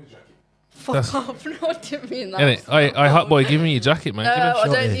 That's- Fuck off. No, I didn't mean that. Innit? I hot boy, give me your jacket, man. No, Give me- I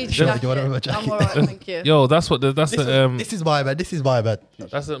Sure, don't yeah. need Sure, your do you want a jacket. jacket? I'm alright, thank you. Yo, that's what the that's this, the this is my bad. This is my bad.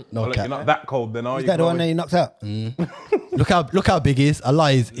 that's the No Well, look, cap. you're not that cold then, are is you? that the one that Chloe? you knocked out? Look how big he is. A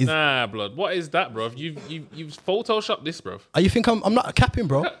lie is. Nah, blood. What is that, bro? You've photoshopped this, bro. You think I'm not capping,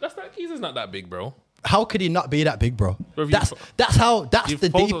 bro? That keys is not that big, bro. How could he not be that big, bro? Bro, That's You've the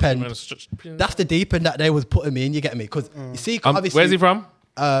deep photoshopped end. him and stretched- That's the deep end that they was putting me in. You get me? Because you see, obviously, where's he from?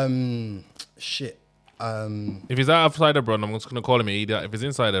 Shit. If he's outside of Bron, I'm just gonna call him an idiot. If he's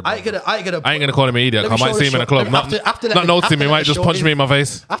inside of Bron, I ain't gonna. I ain't gonna call him an idiot. Let me I might show see him in the a club. short- Not, after let not me- noticing after me. He let might me just show punch this. me in my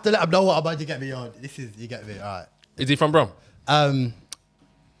face. I have to let them know what about to get me on. This is you get me. All right. Is he from Bron?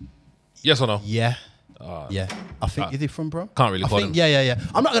 Yes or no? Yeah. Yeah. I think is he from bro? Can't really I call think, him. Yeah.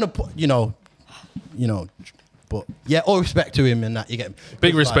 I'm not gonna put but yeah, all respect to him and that. You get me. Big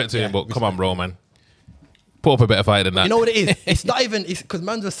It's respect like, to him, yeah, but come on, bro, man. Put up a better fight than that. You know what it is? It's not even. It's because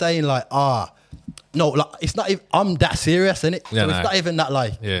man was saying like, no, like it's not even. I'm that serious, innit? Yeah, So nah. it's not even that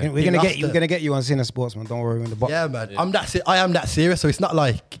like. Yeah. We're he gonna lost get you. We're it. gonna get you on Cine Sports, man. Don't worry in the box. Yeah, man. I am that serious. So it's not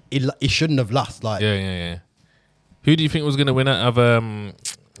like he shouldn't have lost. Like, Yeah. Who do you think was gonna win out of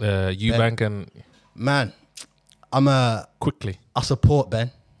Eubank and man, quickly? I support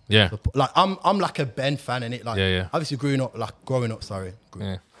Ben. Yeah. Like I'm like a Ben fan in it. Like Yeah. obviously growing up.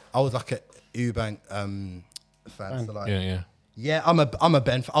 Yeah. I was like a Eubank fan. So like Yeah. I'm a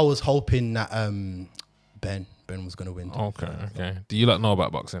Ben. I was hoping that Ben was gonna win. Okay. Do you know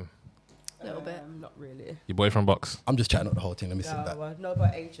about boxing? A little bit. Not really. Your boyfriend box? I'm just chatting up the whole thing. Let me sit No, back. I know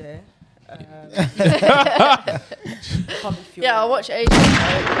about AJ. Yeah, I watch AJ.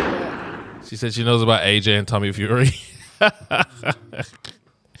 Like, She said she knows about AJ and Tommy Fury.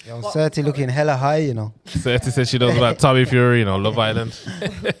 Yo, Certy looking hella high, you know. Certy said she knows about Tommy Fury, you know, Love Island. Is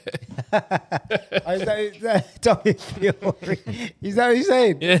that Tommy Fury? Is that what you're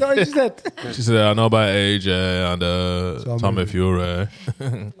saying? Yeah. Is that what you said? She said, I know about AJ and Tommy Fury.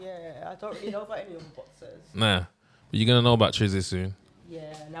 Yeah, I don't really know about any other boxers. Nah, but you're going to know about Trizzy soon. Yeah,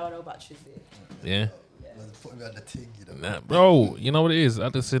 now I know about Trizzy. Yeah? Put me on the ting, you know. Nah, bro, you know what it is?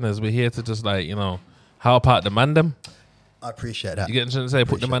 At the Sinners, we're here to just like, you know, help out the mandem. I appreciate that. You get to say,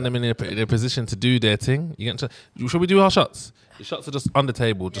 put the mandem in their position to do their thing. You get to, should we do our shots? The shots are just on the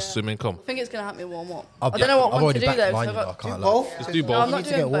table, just swimming, come. I think it's going to help me warm up. I've I don't know what I've one to already do though. backed mine, 'cause you I've know, I got can't Do lie. both? Let's do No, both. I'm not need to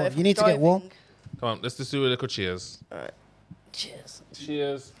doing get warm. both. You need to get warm. Diving. Come on, let's just do a little cheers. Alright. Cheers.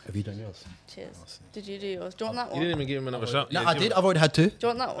 Cheers. Have you done yours? Cheers. Did you do yours? Do you want that You one? didn't even give him another shot. No, Yeah, I give did. him- I've already had two. Do you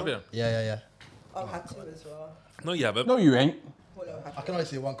want that Have one? you? Yeah. I've had two as well. No, you haven't. No, you ain't. Well, I've had I can only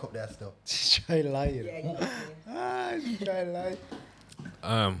see one cup there still. She's trying to lie, you yeah, know. exactly. She's trying to lie.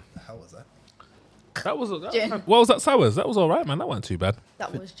 How was that? That was Gin. what was that sours? That was all right, man. That wasn't too bad.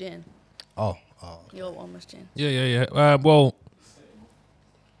 That was gin. Oh. Your one was gin. Yeah. Well,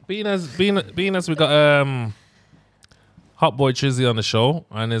 being as we got Hotboiitrizzy on the show,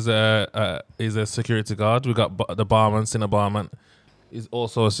 and he's a security guard. We got the barman, Sinner Barman, is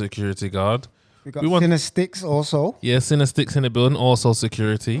also a security guard. We got We want- Sinner Sticks also. Yeah, Sinner Sticks in the building, also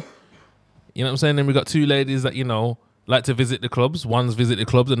security. You know what I'm saying? Then we got two ladies that, you know, like to visit the clubs. One's visited the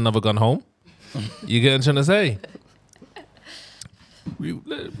clubs and another gone home. You get what I'm trying to say?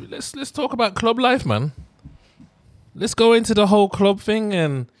 Let's talk about club life, man. Let's go into the whole club thing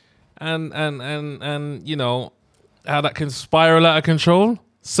and you know how that can spiral out of control.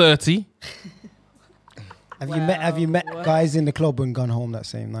 Certy. Have you met guys in the club and gone home that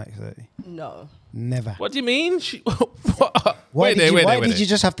same night? Certy? No. Never. What do you mean? Why did Wait. you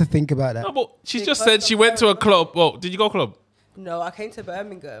just have to think about that? No, but she's just said she went to a club. Well, did you go club? No, I came to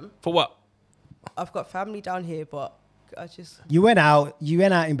Birmingham. For what? I've got family down here, but I just... You went out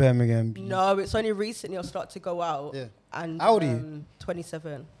in Birmingham. No, it's only recently I've started to go out. Yeah. And, How old are you?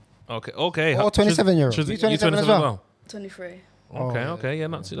 27. Okay. Oh, 27-year-old. Trizzy, You 27 as well? 23. Okay, yeah,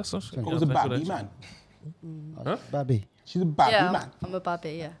 not too. That's not. What was a baby, man? Huh? Baby. She's a baby, Yeah, man. I'm a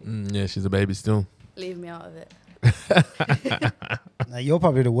babby, yeah. Yeah, she's a baby still. Leave me out of it. Now, you're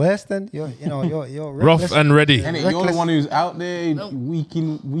probably the worst then. You're Rough reckless. and ready. And you're the Reckless. one who's out there Nope. week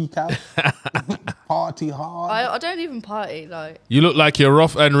in, week out, party hard. I don't even party, like, You look like you're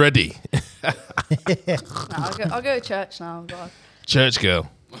rough and ready. I'll go to church now. God. Church girl.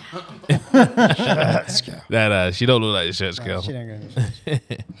 Nah, she don't look like a church girl. She ain't going.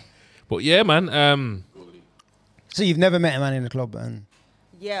 But yeah, man. So you've never met a man in the club and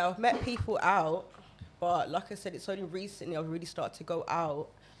Yeah, I've met people out, but like I said, it's only recently I've really started to go out.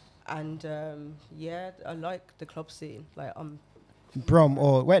 And yeah, I like the club scene. Like, I'm Brom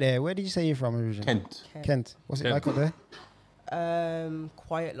or where did you say you're from originally? Kent. Kent. What's it Kent. like up there?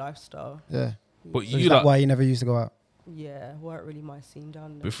 quiet lifestyle. Yeah. But So you is that lot, why you never used to go out? Yeah, weren't really my scene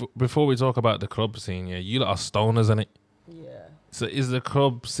down there. before we talk about the club scene, yeah, you lot are stoners, innit? Yeah. So is the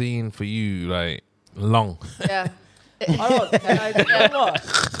club scene for you like long? Yeah. You know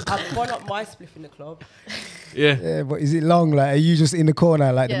what? I've gone up my spliff in the club. Yeah. Yeah, but is it long? Like, are you just in the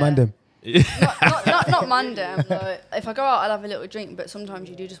corner like Yeah. the mandem? not Mandem. Like, if I go out, I'll have a little drink, but sometimes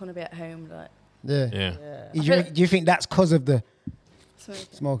you do just want to be at home, like, Yeah. Yeah. Yeah. Do you think that's because of the smoking.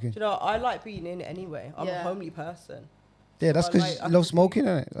 smoking? Do you know, I like being in it anyway. I'm Yeah. a homely person. Yeah, that's I because like- I you love can smoking,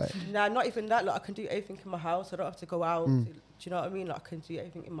 isn't it? Like, Nah, not even that. Like, I can do everything in my house. I don't have to go out. Do you know what I mean? Like, I can do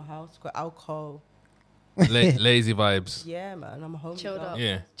everything in my house. Got alcohol. Lazy vibes. Yeah, man. I'm a homely Chilled girl. up.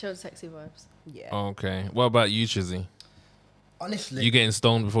 Yeah. Chilled, sexy vibes. Yeah. Okay. What about you, Trizzy? Honestly, You getting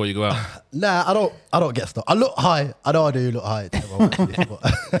stoned before you go out? nah, I don't get stuff. I look high. I know I do look high.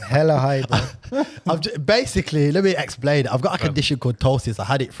 hella high, bro. Basically, let me explain. I've got a condition called ptosis. I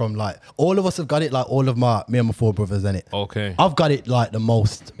had it from like all of us have got it. Like all of me and my four brothers in it. Okay. I've got it like the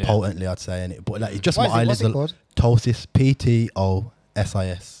most Yeah. potently, I'd say, in it. But like it's just What my is it? What's eyelids. it called? Ptosis.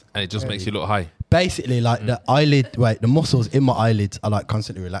 PTOSIS. And it just makes you look high. Basically, like the muscles in my eyelids are like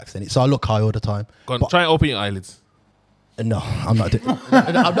constantly relaxing. So I look high all the time. Go on, But- try and open your eyelids. No, I'm not doing.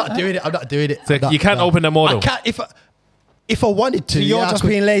 I'm not doing it. I'm not doing it. So I'm not- you can't no. open them all, I though. can't if I wanted to. So you're yeah, I just could-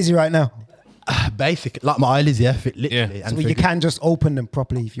 being lazy right now. basic like my eyelids, yeah, fit literally. Yeah. And So you figure- can just open them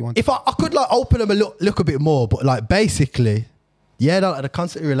properly if you want. If I could like open them and look a bit more, but like basically, yeah, they're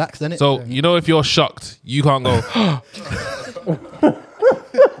constantly relaxed, innit? So you know if you're shocked, you can't go.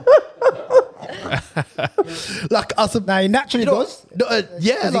 Like, I said, Now he naturally does. yeah,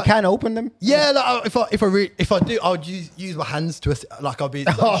 Because like, he can open them. yeah. Like, if I do, I would use my hands to like I'll be.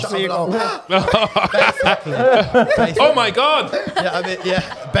 Oh, shut so you up, go. basically. Oh my God! Yeah, I mean,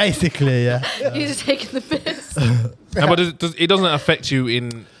 yeah, basically, yeah. You're just taking the piss. No, but it doesn't affect you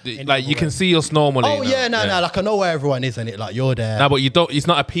like you can see us normally. Oh yeah, no. Like I know where everyone is, and it like you're there. No, but you don't. It's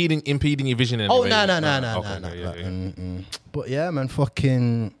not impeding your vision. Anyway. Oh no. Okay, yeah. But yeah, man,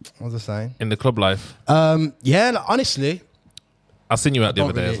 fucking. What was I saying? In the club life, Yeah, like, honestly, I seen you out the don't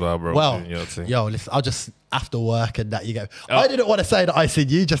other day really- as well, bro. Well, doing your thing. yo, listen, I'll just after work and that you go. Oh. I didn't want to say that I seen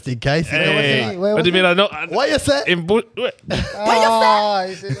you just in case. You know what I mean? Hey, Where what do you mean? I know. What you say? In Bush,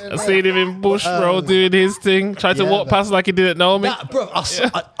 I seen him in Bush, bro, doing his thing. Tried to yeah, walk but- past like he didn't know me. Nah, bro, I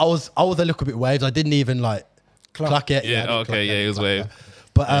was a little bit waved. I didn't even like clock it. Yeah, I didn't okay, clock yeah, it. he was waved.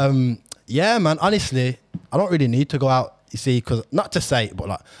 But yeah, man. Honestly, I don't really need to go out. You see, because not to say it, but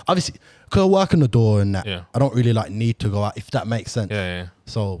like obviously, because I work on the door and that, Yeah. I don't really like need to go out if that makes sense. Yeah.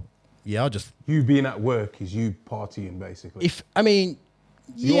 So yeah, I'll just You being at work is you partying, basically. if I mean,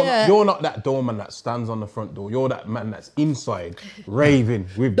 You're not that doorman that stands on the front door. You're that man that's inside raving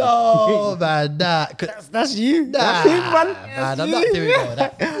with. No, man, That's you. Nah, man, I'm not doing all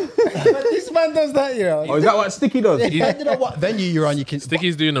that. But this man does that, you know. Oh, is that what Sticky does? You know what venue you're on, you can.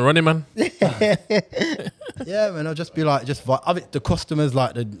 Sticky's doing the running man. Yeah, man, I'll just be like, the customers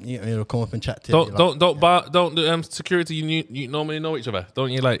like come up and chat to you. Don't security. You normally know each other,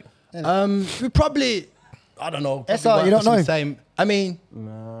 don't you? Like, We probably, I don't know. SR, probably you work don't for some know? Same. I mean,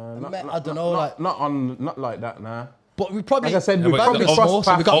 Nah, I don't know, like, not like that, nah. but we probably, Like I said, we but probably of- cross more,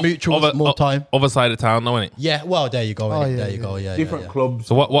 so we paths. got mutuals, more time. Other side of town, though, innit? Yeah, well, there you go. Oh, innit? yeah, There you yeah. go. Yeah, different yeah. clubs.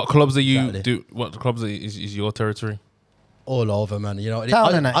 So what clubs are you Exactly. do? What clubs is your territory? All over, man. You know,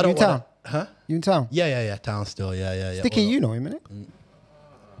 Town and that. I You don't in town? wanna- Huh? You in town? Yeah. Town still. Yeah. Sticky, all you know him, innit?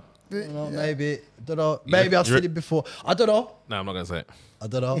 Maybe. Don't know. Maybe I've you're- seen it before. I don't know. No, I'm not gonna say it. I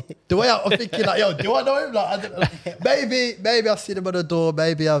don't know. The way I'm thinking, like, yo, do I know him? Like, I don't know. Maybe I've seen him on the door.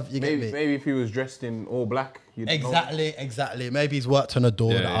 Maybe I've. You get me? Maybe if he was dressed in all black, you'd know. Exactly. Maybe he's worked on a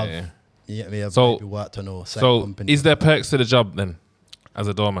door that I've. Yeah. You get me? I've So- maybe worked on or same So, company. is there perks to the job then, as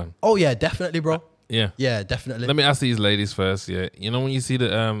a doorman? Oh yeah, definitely, bro. Yeah. Yeah, definitely. Let me ask these ladies first. Yeah, you know when you see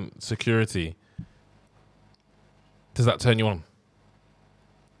the security, does that turn you on?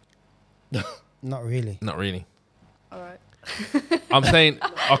 Not really. Not really. All right. I'm saying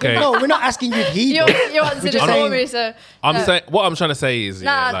okay. No, we're not asking you if he You does. answered it just for saying- me, so. I'm no. saying what I'm trying to say is Nah,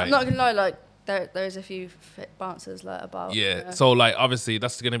 yeah, like, I'm not gonna lie. Like there's a few fit bouncers like about. yeah. So like obviously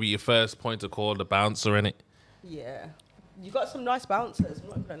that's gonna be your first point of call, the bouncer in it. Yeah. You got some nice bouncers, I'm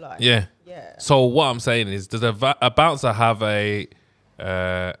not gonna lie. Yeah. Yeah. So what I'm saying is, does a bouncer have a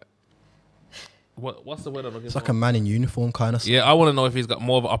what's the word I'm looking It's for? like a man in uniform kind of. Yeah, I want to know if he's got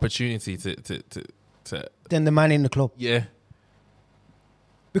more of an opportunity to Then the man in the club. yeah.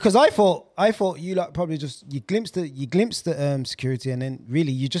 Because I thought you like probably just you glimpsed the security and then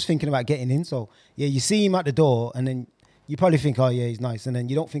really you're just thinking about getting in. So yeah, you see him at the door and then you probably think, oh yeah, he's nice, and then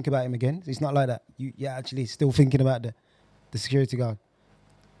you don't think about him again. It's not like that. You're actually still thinking about the security guard.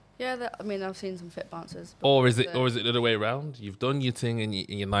 Yeah, I mean, I've seen some fit bouncers. Or is it the other way around? You've done your thing and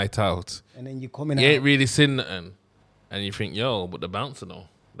your night out. And then you're coming You ain't out. really seen nothing, and you think, yo, but the bouncer though,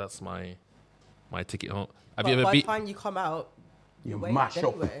 that's my ticket home. Have you ever by beat? the time you come out, You wait mash up.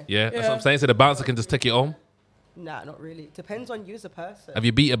 anyway. Yeah, that's what I'm saying. So the bouncer can just take you home. Nah, not really. Depends on you as a person. Have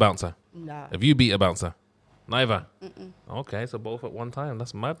you beat a bouncer? Nah. Have you beat a bouncer? Neither. Okay, so both at one time.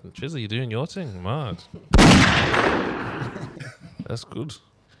 That's mad. Trizzy, you're doing your thing, mad. That's good.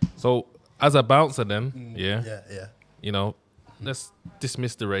 So as a bouncer, then, yeah, you know, let's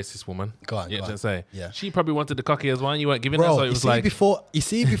dismiss the racist woman. Go on, You know go what I'm on. saying? Yeah. She probably wanted the cocky as well. You weren't giving her, Bro, so it was like, before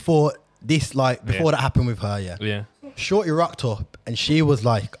this, like before that happened with her, yeah. Shorty rocked up and she was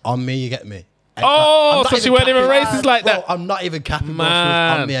like on me. You get me? And, Oh, I'm not so she weren't even capping. racist like Bro, that. I'm not even capping. Bro. She was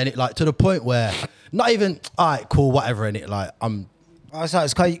Man. on me, and it like to the point where not even all right, cool, whatever. And it like Oh, so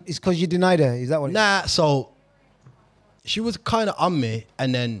it's because you denied her. Is that what? nah. So she was kind of on me,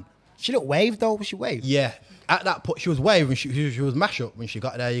 and then She looked waved though. Was she waved? yeah, at that point she was waving. She was mash up when she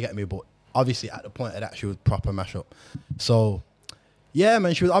got there. You get me? But obviously at the point of that she was proper mash up. So yeah,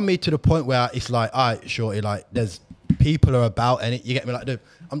 man, she was on me to the point where it's like, all right, shorty, like there's people are about and it. You get me?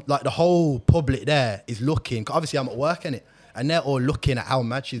 Like the whole public there is looking. 'Cause obviously I'm at work in it, and they're all looking at how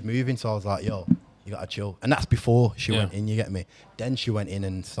mad she's moving. So I was like, yo, you gotta chill. And that's before she went in. You get me? Then she went in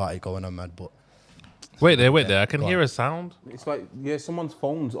and started going on mad. But Wait there. I can Go hear on. a sound. It's like, yeah, someone's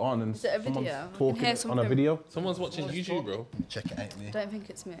phone's on and Is it a someone's video? I can talking hear on a something. video. Someone's watching YouTube, bro. check it out, me. I don't think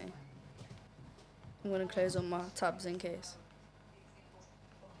it's me. I'm gonna close all my tabs in case.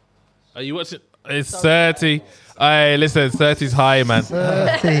 Are you watching? It's 30. Hey, listen, 30's high, man.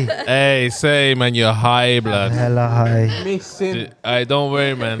 30. Hey, say, man, you're high, blood. Hella high. Missing. Hey, don't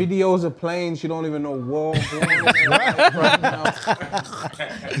worry, man. Videos of planes, she don't even know war.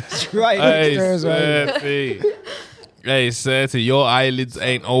 Right. Hey, Right. 30. Hey, 30, your eyelids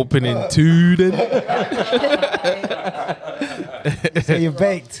ain't opening too, then. So you're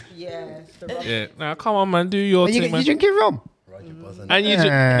baked. Yeah. Yeah. Now, come on, man. Do your You, thing, man. you drinking rum? And you just,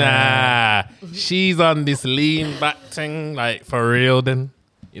 nah, she's on this lean back thing, like, for real, then.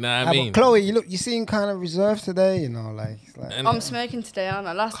 You know what I mean? But Chloe, you seem kind of reserved today, you know, like. And- I'm smoking today, aren't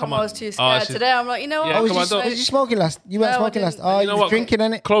I? Last Come time I on. was too Oh, scared. she- Today I'm like, you know what? Yeah, Oh, come on, don't- was you smoking last? You weren't No, I smoking last. didn't. Oh, You you know were what, drinking,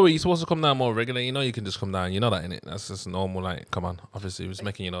 innit? Chloe, you're supposed to come down more regularly. You know you can just come down. You know that, innit? That's just normal, like, come on. Obviously, it was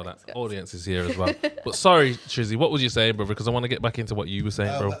making you know that. Audience is here as well. But sorry, Trizzy, what was you saying, brother? Because I want to get back into what you were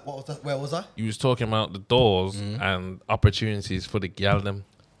saying, bro. Where was I? You was talking about the doors and opportunities for the gal them.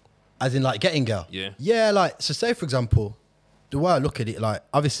 As in, like, getting girl? Yeah. Yeah, like, so say, for example, the way I look at it, like,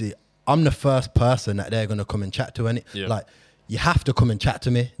 obviously, I'm the first person that they're going to come and chat to, and Yeah. like, you have to come and chat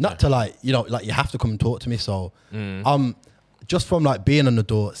to me. Not to, like, you know, like, you have to come and talk to me. So, just from, like, being on the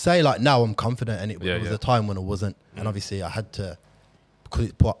door, say, like, now I'm confident, and it was a time when I wasn't. And obviously, I had to, because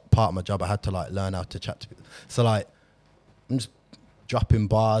it's part of my job, I had to, like, learn how to chat to people. So, like, I'm just dropping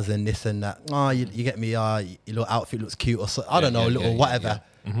bars and this and that. Oh, you get me? Your little outfit looks cute, or so, I don't know, whatever.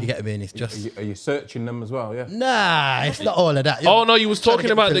 You get me? And it's just... Are you searching them as well, yeah? Nah, it's not all of that. Oh, no, you was Trying to talking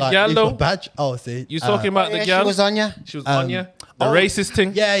get about me to, the like, gal, use though? my badge. Oh, see. You was talking about the Yeah, gal? she was on ya. She was on you? The racist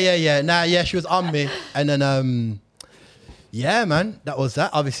thing? Yeah. Nah, yeah, she was on me. And then, yeah, man, that was that.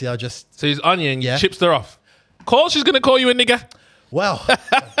 Obviously, I just... So he's on you and you Yeah. chips her off. Call, she's going to call you a nigger. Well,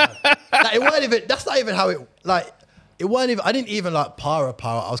 like, it weren't even... That's not even how it... Like, it weren't even... I didn't even, like, power.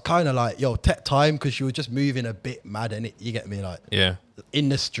 I was kind of like, yo, take time, because she was just moving a bit mad, and you get me? Like... Yeah. In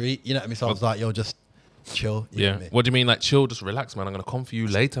the street, you know what I mean? So I was like, yo, just chill. You Yeah. get me? What do you mean, like, chill, just relax, man. I'm going to come for you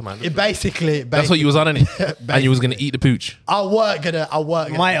later, man. It basically... That's what you was on, innit? And you was going to eat the pooch. I weren't gonna...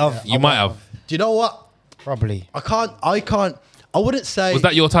 Might have. You might have. Do you know what? Probably. I wouldn't say... Was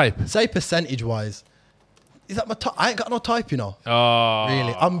that your type? Say percentage-wise. Is that my type? I ain't got no type, you know. Oh.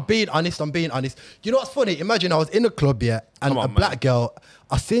 Really, I'm being honest. You know what's funny? Imagine I was in a club, yeah, and Come on, a black girl.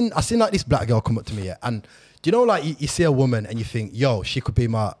 I seen like this black girl come up to me, yeah, and do you know, like, you see a woman and you think, yo, she could be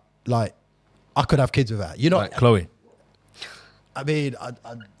my, like, I could have kids with her. You know, Like Chloe. I mean,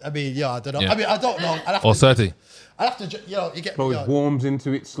 yeah, I don't know. Yeah. I mean, I don't know. Or 30. I have to, you know, you get. Chloe Yo, warms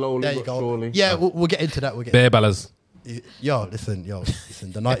into it slowly there you but go. surely. Yeah, we'll get into that. Bear ballas. Yo, listen.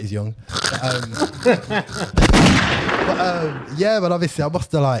 The night is young. Yeah, but obviously I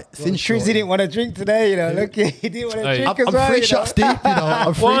must have, like, since Trizzy didn't want to drink today, you know. Look, he didn't want to Hey. drink I'm as well. 3 you know. shots deep, you know.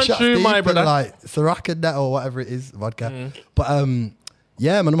 I'm 3 One shots true, deep, my and, brother. like, Ciroc and that, or whatever it is, vodka. But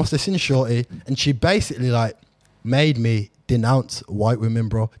yeah, man, I must have seen Shorty, and she basically, like, made me denounce white women,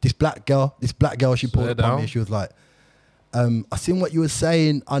 bro. This black girl, she pulled Swear up on down. me. She was like, I seen what you were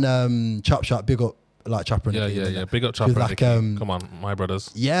saying on Chop Shop, big up, like, Chopper and the King, Yeah. and that. Big up She was Chopper. like, Come on, my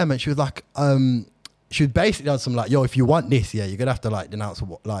brothers. yeah, man. She was like, she was basically on some, like, yo, if you want this, yeah, you're gonna have to, like, denounce, like,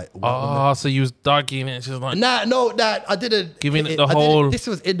 white women. Oh, so you was dogging it. She was like, Nah, I didn't. Giving it the I didn't- whole- This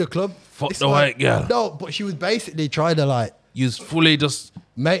was in the club. Fuck This the was- white girl. No, but she was basically trying to, like, you was fully just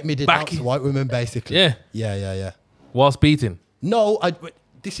make me denounce Back- white women, basically. Yeah. Yeah. whilst beating. No,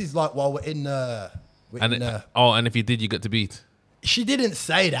 this is like while we're in. And if you did, you got to beat. She didn't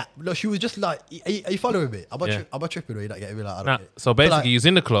say that. No, she was just like, "Are you following me? Am Yeah. I tripping? Or are you not getting me? Like, I don't Nah, get it." so But, basically, like, you was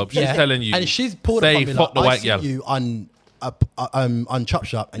in the club. She's yeah, telling you, and she's pulled up say on me, fuck like, the I white see girl. you on Chop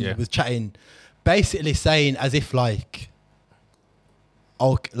Shop, and Yeah. you was chatting, basically saying as if, like,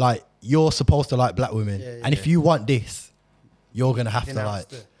 oh, like, you're supposed to like black women, and if you want this, you're gonna have to, like,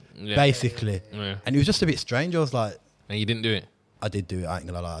 Yeah. basically. Yeah. And it was just a bit strange. I was like, And you didn't do it. I did do it. I ain't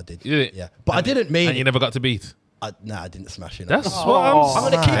gonna lie, I did. You did it? Yeah, but I didn't mean. And you never got to beat. I didn't smash it. That's what I'm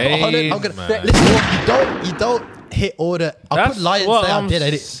gonna keep it 100. I'm gonna listen. You don't hit order. I That's could lie and what say I'm I did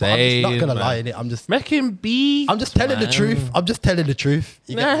it. But I'm just not gonna saying, lie man. in it. I'm just telling the truth. I'm just telling the truth.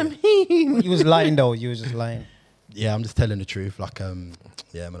 You get me? You was lying though. You was just lying. Yeah, I'm just telling the truth. Like,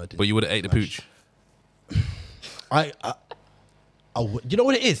 yeah, man, I did. But you would have ate the pooch. I would. You know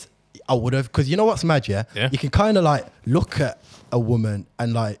what it is? I would have, because you know what's mad, yeah? Yeah. You can kind of, like, look at a woman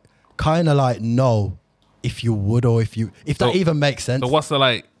and, like, kind of, like, know if you would or if that So- even makes sense. So what's the,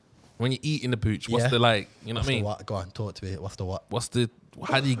 like, when you're eating the pooch, what's Yeah. the, like, you know What's what I the mean? what? Go on, talk to me. What's the what? What's the,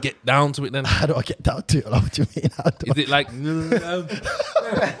 how do you get down to it then? How do I get down to it? Like, what do you mean? How do Is it like,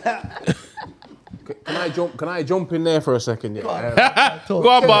 Can I jump in there for a second? Yeah. go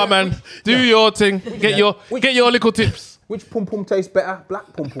on, barman, do your thing. Get your little tips. Which pum pum tastes better? Black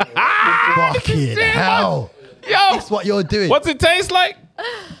pum pum. Fucking hell. Yo, That's what you're doing. what's it taste like?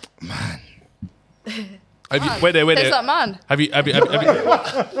 Have you, wait there. Tastes like man. Have you,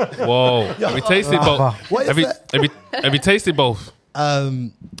 whoa. Have you tasted both? What is that? Have you tasted both?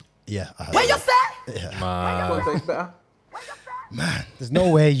 Yeah. What you say? What tastes better? There's no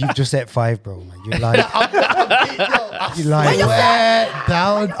way you've just ate 5, bro, man. You lied. You lied.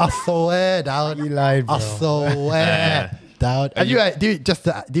 Down. I swear down. You lied, bro. I swear down. Have you do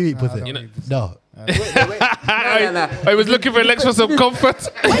you eat pussy? You know- No. Wait. No. I was looking for Lex for some comfort.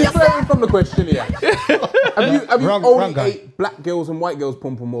 You're flirting from the question here. Have you Wrong only guy. ate black girls and white girls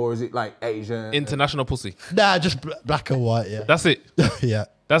pum pum, or is it like Asian? International pussy. Nah, just black and white. Yeah. That's it. Yeah.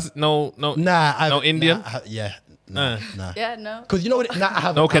 That's no. Nah. No Indian? Yeah. Nah. Yeah, no. Because you know what? Nah, I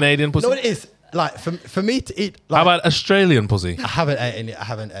haven't. No Canadian pussy. You know what it is? Like for me to eat. Like, How about Australian pussy? I haven't eaten it. I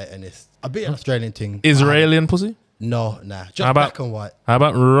haven't eaten this. I beat an Australian thing. Israeli pussy? No, nah. Just How about- black and white. How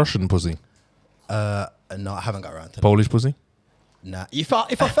about Russian pussy? No, I haven't got around to that. Polish pussy? Nah. If I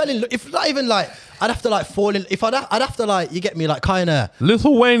fell in, if not even like, I'd have to like fall in. I'd have to like, you get me, like kind of.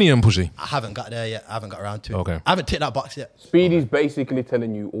 Lithuanian pussy? I haven't got there yet. I haven't got around to it. Okay. I haven't ticked that box yet. Speedy's basically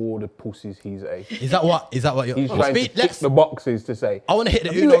telling you all the pussies he's ate. Is that what you're? He's trying to tick let's. the boxes to say. I want to hit the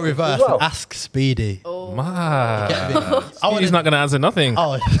Have you Uno ate this as reverse well? and ask Speedy. Man. wanna- He's not going to answer nothing.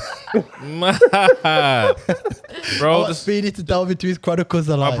 Oh, Man. I Bro, want just, Speedy to delve into his chronicles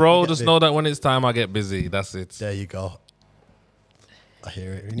of life. bro, You get just me? know that when it's time, I get busy. That's it. There you go. I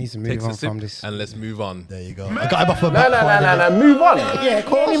hear it. We need to Takes move a on sip from this. and let's move on. There you go. I got him off a back. No. Move on. Yeah, you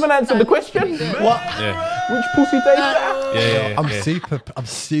can't even answer the question. What? Yeah. Which pussy tastes better? Yeah. I'm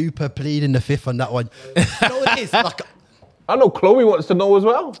super pleading the fifth on that one. You know what it is? Like, I know Chloe wants to know as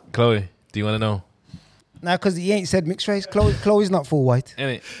well. Chloe, do you want to know? Now, because he ain't said mixed race. Chloe's not full white.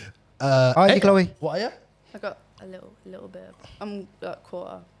 Any? Are you, Chloe? What are you? I got a little bit. I'm like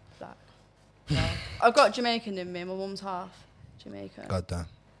quarter black. No. I've got Jamaican in me. My mum's half Jamaican. God damn.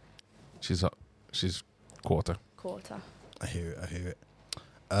 She's quarter. Quarter. I hear it.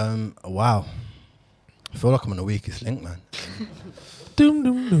 Wow. I feel like I'm on the weakest link, man. Doom,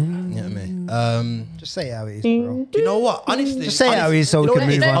 doom, doom. You know what I mean? Just say it how it is, bro. Do you know what? Honestly, Just say it how it is so we you know can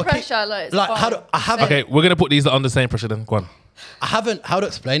what it move is? on. No Okay, pressure, like, it's like fine. how do I haven't? Okay, we're going to put these on the same pressure then. Go on. I haven't. How to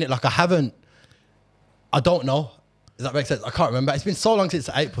explain it? Like I don't know. Does that make sense? I can't remember. It's been so long since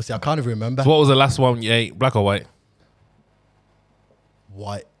I ate pussy. I can't even remember. So what was the last one you ate? Black or white?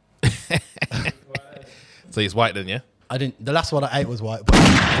 White. So it's white then, yeah? I didn't. The last one I ate was white. But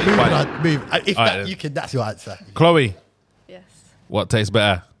White. move. If All right, that, then. you can, that's your answer. Chloe, Yes. what tastes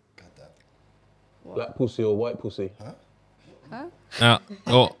better? Black pussy or white pussy? I'm Oh, yeah,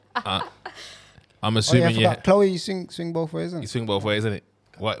 I assuming forgot. Chloe, you swing both ways, isn't you it? swing both ways, isn't it?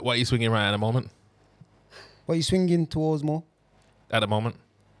 What are you swinging right at the moment? What are you swinging towards more? At the moment?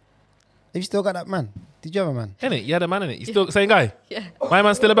 Have you still got that man? Did you have a man? Innit? You had a man in it. You still same guy? Yeah. My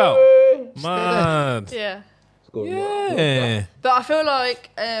man's still about? Mad. Yeah. Yeah. But I feel like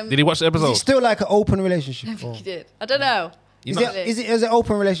Did he watch the Is episode? it still like an open relationship? Or? he did. I don't know. He's Is not- it an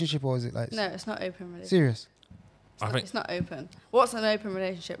open relationship or is it like No, it's not open relationship. serious? I think. It's not open. What's an open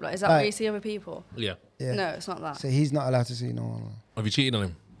relationship? Like, is that Right. where you see other people? Yeah. Yeah. No, it's not that. So he's not allowed to see no one. Have you cheated on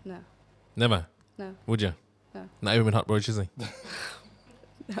him? No. Never. No. Would you? No. Not even with Hotboiitrizzy.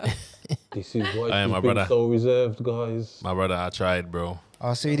 This is why I am she's my been brother. so reserved, guys. My brother, I tried, bro.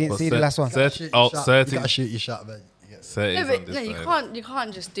 Oh, so you didn't But see the last one? 30, You oh, gotta 30. shoot your shot, man. You get- 30 No, is but on this no, side. you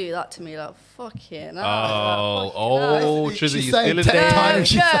can't just do that to me. Like, fucking. Oh, Trizzy, She's you saying still in 10 there?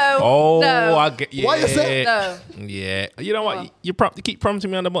 times. No, Oh, no, I get. Yeah. Why you say- no. Yeah. You know what? You keep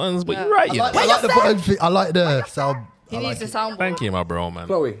prompting me on the buttons, but No. you're right. I You like, know. I like the button. I like the sound. He I needs like a soundboard. Thank you, my bro, man.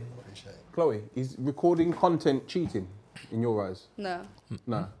 Chloe, is recording content cheating in your eyes? No.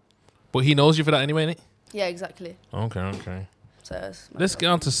 No. But he knows you for that anyway, innit? Yeah, exactly. Okay. So it's Let's get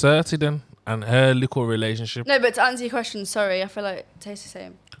on to Certi then and her little relationship. No, but to answer your question, sorry, I feel like it tastes the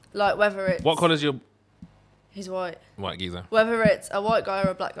same. Like whether it's What colour's your he's white. white geezer? Whether it's a white guy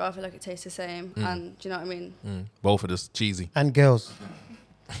or a black guy, I feel like it tastes the same. And do you know what I mean? Both of us cheesy. And girls.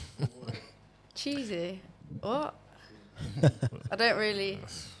 Cheesy. What? I don't really.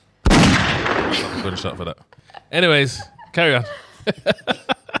 Good shot for that. Anyways, carry on.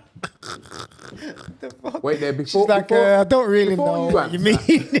 Wait there, before. She's like, before, I don't really before know you what you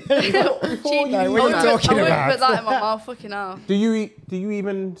answer. mean. before Like, you what are you answer, talking I won't about? put that in my mouth. Fucking hell. Do you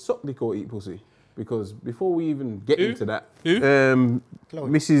even suck dick or eat pussy? because before we even get into that, Who?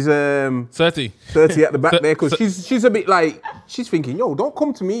 Mrs. 30. 30 at the back there, because she's a bit like, she's thinking, yo, don't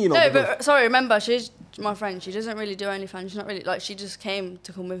come to me, you know. No, because- but sorry, remember, she's my friend. She doesn't really do OnlyFans. She's not really, like, she just came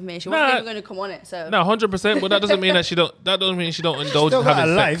to come with me. She wasn't even going to come on it, so. No, 100%. But that doesn't mean that she don't indulge in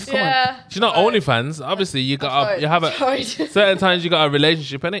having sex. Come on. Yeah. She's not OnlyFans. Obviously, you have a certain times you got a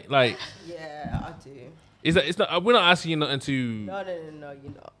relationship in it. Like, Yeah, I do. is that? It's not. We're not asking you nothing to. No,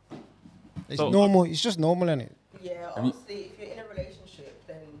 you're not. It's So- normal. It's just normal, isn't it? Yeah, obviously, if you're in a relationship,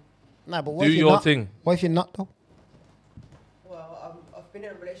 then, Nah, but what Do if you're your not? thing. What if you're not though? well, I've been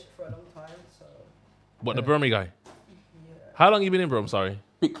in a relationship for a long time, so, What the Burmy guy? yeah. How long you been in, bro? I'm sorry.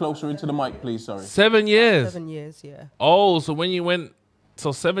 Bit closer into the mic, please, sorry. 7 years. 7 years, yeah. Oh, so when you went,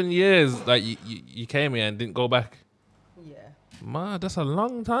 7 years, like you came here and didn't go back. Yeah. Man, that's a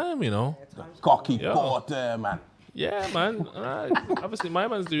long time, you know. Cocky Yeah. porter, man. Yeah, man. Obviously, my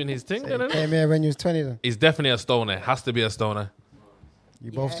man's doing his thing, You then. came here when you was 20 then. He's definitely a stoner. Has to be a stoner.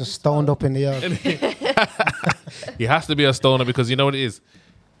 You both Yeah, just he's stoned fine. up in the yard. He has to be a stoner because you know what it is.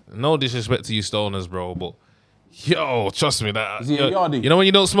 No disrespect to you stoners, bro, but yo, trust me that. Is he a yardie? You know when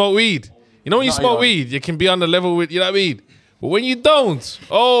you don't smoke weed. You know when you Not a smoke yardie. weed, you can be on the level with, you know what I mean. But when you don't,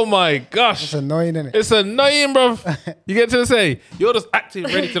 oh my gosh, It's annoying, isn't it? it's annoying, bro. You get to say you're just acting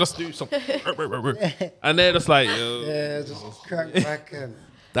ready to just do something, and they're just like, yo, Yeah, just crack back and.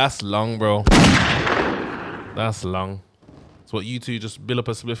 that's long, bro. That's long. It's what you two just bill up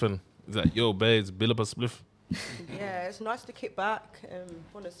a spliff and is that yo, babes, bill up a spliff. Yeah, it's nice to kick back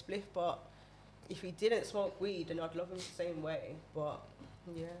on a spliff, but if he didn't smoke weed, then I'd love him the same way. But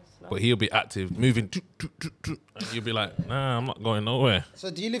yeah, it's nice. But he'll be active, moving, and you'll be like, nah, I'm not going nowhere.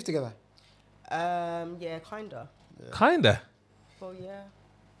 So do you live together? Yeah, kinda. Kinda. Well, yeah.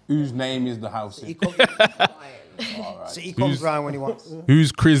 Whose name is the house in? He comes, Mine. so he comes round when he wants.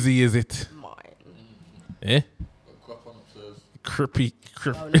 Whose Trizzy is it? Mine. Eh? Crippy.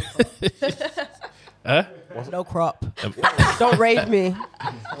 Huh? No crop. Don't raid me.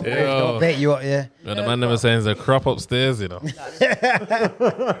 Yo. Bet you up, yeah. Well, the man never saying there's a crop upstairs, you know.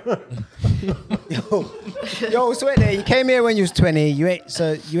 Yo, sweat there. You came here when you was 20. You ain't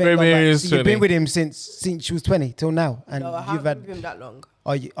so you Came ain't got here when you back. was So you've 20. been with him since you was 20 till now, and No, I you've haven't had been with him that long.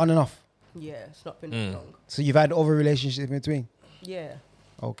 are you on and off? Yeah, it's not been that long. So you've had other relationships in between. Yeah.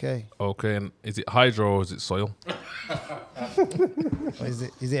 Okay. Okay, and is it hydro or is it soil? Or is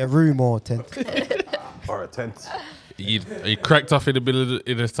it a room or a tent? Or a tent. Are you cracked off in the middle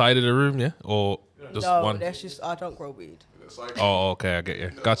in the side of the room, yeah? Or just No, one? that's just, I don't grow weed. Oh, okay, I get you.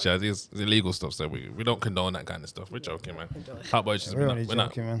 Gotcha. It's illegal stuff, so we don't condone that kind of stuff. We're joking, man. Hotboiitrizzy, We're only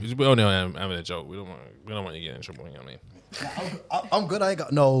joking, man. We're only having a joke. We don't want you to get in trouble. You know what I mean? I'm good. I ain't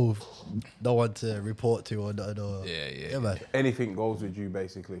got no one to report to or Yeah. man. Anything goes with you,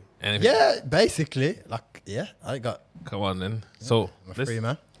 basically. Anything? Yeah, basically, like I ain't got. Come on then. So I'm a free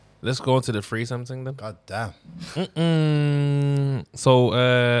man. let's go into the threesome thing then. God damn. So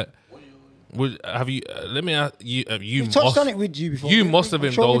have you? Let me ask you. You We touched must, on it with you before. You must have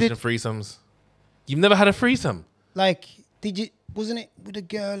I'm sure we indulged in did. threesomes. You've never had a threesome. Like, did you? Wasn't it with a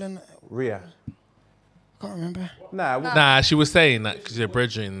girl and Ria. I can't remember. Nah, She was saying that because your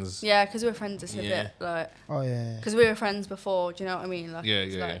brethrens. Yeah, because we were friends. It's a Yeah. bit like Oh yeah. because we were friends before. Do you know what I mean? Like, Yeah,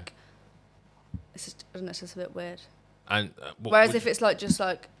 it's yeah, like, It's just, I don't know, it's just a bit weird. And Whereas if it's like just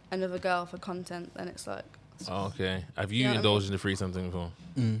like another girl for content, then it's like. okay, have you Yeah. indulged in the threesome thing before?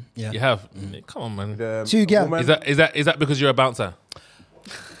 Yeah. You have. Come on, man. the Two girls. woman- Is that because you're a bouncer?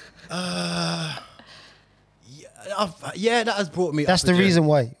 Yeah, that has brought me. That's up the again. reason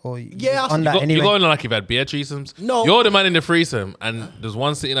why. Or you Yeah, on that anyway. You're going on like you've had beer threesomes. No. You're the man in the threesome, and there's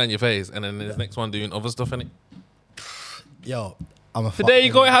one sitting on your face, and then there's next one doing other stuff in it. Yo, I'm a. So there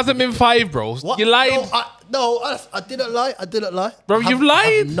you go. It hasn't been 5, bro. What? You lied. I didn't lie. I didn't lie. Bro, I have- you've lied.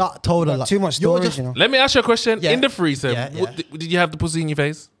 I have not told a lie. Too much You're storage, just- you know. Let me ask you a question. Yeah. In the threesome, Yeah, what, did you have the pussy in your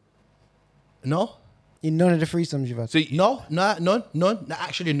face? No, In none of the threesomes you've had. So you, none. No,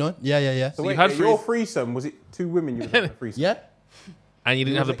 actually none. Yeah. So you wait, had your threes- threesome, was it 2 women you was having a threesome? Yeah. and you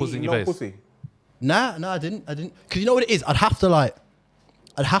didn't have the wasn't pussy in eating your no face. pussy? Nah, I didn't. Because you know what it is? I'd have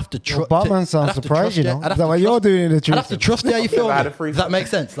to trust. Batman sounds surprised, you know. Is that what you're doing in the I'd have to threesome? trust you. How you feel? Never had a Does threesome. that make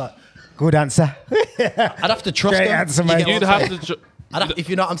sense? Like, Good answer. I'd have to trust Great them. answer, You mate. get what You'd I'm have saying? to I'd have, if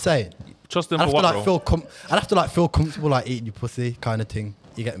you know what I'm saying. trust them I'd for have to what, bro? I'd have to like feel comfortable like eating your pussy kind of thing.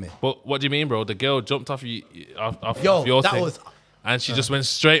 You get me? But what do you mean, bro? The girl jumped off you, off Yo, your that thing, was. and she just went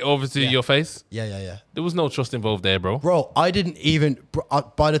straight over to your face. Yeah. There was no trust involved there, bro. Bro, I didn't even.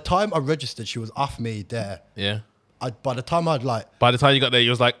 By the time I registered, she was off me there. Yeah. By the time I'd like. By the time you got there, you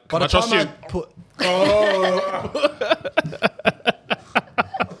was like, By "Can I the trust time you?" I'd put.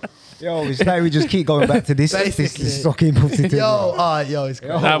 Yo, it's like we just keep going back to this Basically. sucking pussy thing. Yo, bro. it's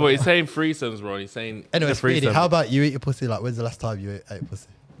crazy. Nah, but he's saying threesomes, bro. He's saying Anyway, the Speedy, threesome. how about you eat your pussy? Like, when's the last time you ate pussy?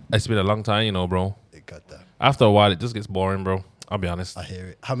 It's been a long time, you know, bro. Goddamn. After a while, it just gets boring, bro. I'll be honest. I hear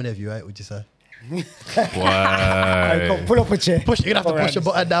it. How many of you ate, would you say? Hey, come, Why? pull up a chair. You're going to have to push a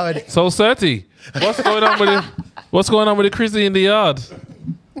button down. Innit? So, Certi, what's going on with it? What's going on with the Trizzy in the yard?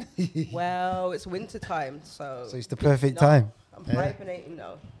 Well, it's winter time, So it's the perfect time. I'm hibernating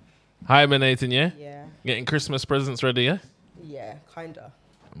now. Hibernating, yeah? Yeah, Getting Christmas presents ready, yeah? yeah, kinda.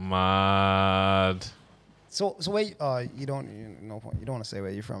 Mad. So where? You don't. No point. You don't want to say where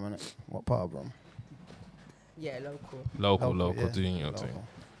you're from, innit? What part, bro? Yeah, local. Local, yeah. doing your thing. Local.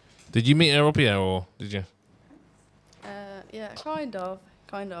 Did you meet her up here, or did you? Yeah, kind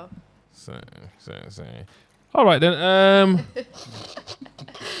of. So. All right, then.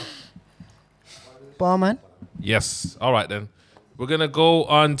 Barman. Yes. All right, then. We're going to go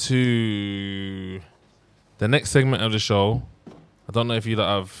on to the next segment of the show. I don't know if you lot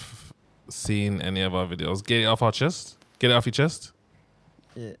have seen any of our videos. Get it off our chest. Get it off your chest.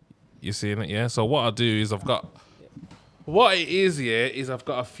 Yeah. You seeing it, yeah? So what I'll do is I've got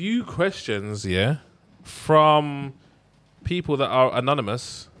a few questions, yeah, from people that are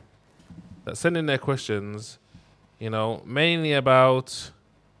anonymous that send in their questions, you know, mainly about...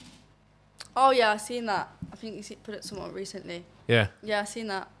 Oh yeah, I seen that. I think you put it somewhere recently. Yeah. Yeah, I seen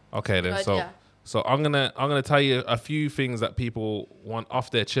that. Okay, then. Good So idea. so I'm gonna tell you a few things that people want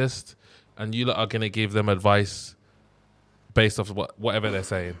off their chest, and you lot are gonna give them advice based off whatever they're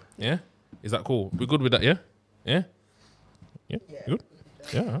saying. Yeah? Is that cool? We're good with that, yeah? Yeah? Yeah? Good?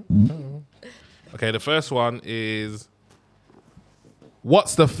 Yeah. Okay, the first one is,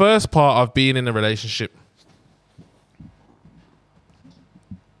 what's the first part of being in a relationship?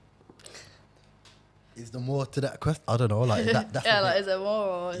 Is there more to that question? I don't know. Like, that's Yeah, a like bit- is there more?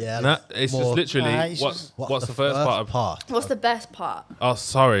 Or yeah, Nah, like, it's more- just literally, Nah, it's what's the first part of... What's the best part? Oh,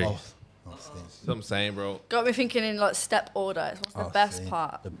 sorry. Oh, That's what I'm saying, bro. Got me thinking in like step order. What's the best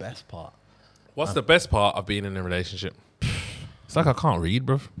part? The best part. What's the best part of being in a relationship? It's like I can't read,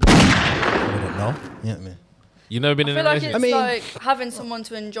 bro. I don't know. You know what I mean? You never been I in feel a like relationship? it's I mean- like having someone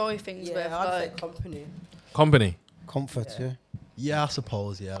to enjoy things with. Yeah, I'd say Like, company. Company. Comfort. Yeah. Yeah, I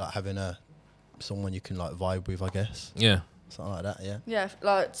suppose. Yeah, like having someone you can like vibe with, I guess. Yeah. Something like that. Yeah. yeah,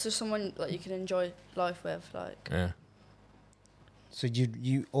 like just someone like you can enjoy life with. Like, Yeah. So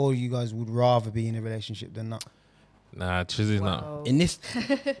you guys would rather be in a relationship than not. Nah, Trizzy's not. Wow. In this,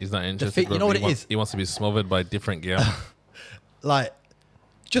 He's not interested. thing- you bro. know what he it wants, is? He wants to be smothered by different gear. like,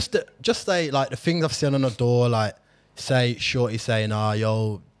 just say like the things I've seen on the door, like say shorty saying,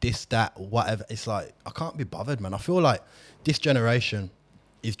 yo, this, that, whatever. It's like I can't be bothered, man. I feel like this generation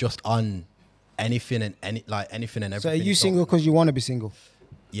is just on anything and anything and everything. So are you It's single not- because you want to be single?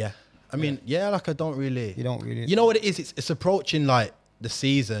 Yeah. I mean, yeah, like I don't really. You don't really. You know what it is? It's approaching like the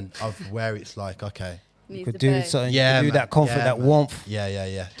season of where it's like, okay, You needs could to do pay. something. Yeah, you could do man. that comfort, Yeah, that man. warmth,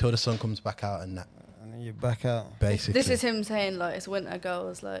 yeah, till the sun comes back out and that, and then you're back out. basically. This is him saying like it's winter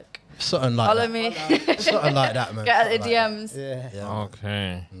girls. Like, something like follow that. me. Something like that, man. Get out the Something like DMs. Yeah. that. Yeah.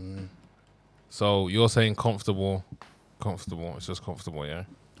 Okay. Mm. So you're saying comfortable. It's just comfortable, yeah?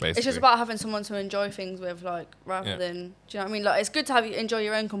 Basically. It's just about having someone to enjoy things with, like, rather Yeah. than, do you know what I mean? Like, it's good to enjoy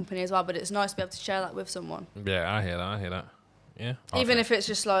your own company as well, but it's nice to be able to share that with someone. Yeah, I hear that. Yeah. Even Okay. if it's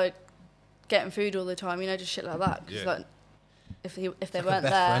just like getting food all the time, you know, just shit like that. 'Cause, Yeah. like, if they Like a weren't best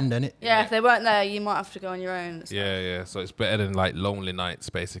there, friend, innit? yeah, if they weren't there, you might have to go on your own. It's like- Yeah. So it's better than like lonely nights,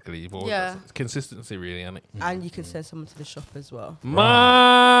 basically. You've always Yeah. it's consistency, really, isn't it? And you can send someone to the shop as well.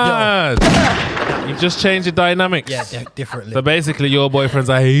 Mad! You've just changed the dynamics. Yeah, differently. So basically, your boyfriend's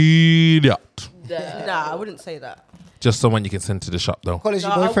a idiot. Nah, I wouldn't say that. Just someone you can send to the shop, though. Call is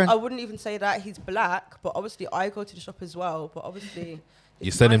your No, boyfriend. I wouldn't even say that. He's black, but obviously I go to the shop as well. But obviously, You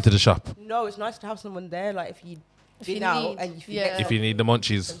it's send him nice- to the shop No, it's nice to have someone there. Like if you If been you out need- and if you yeah. get if you need the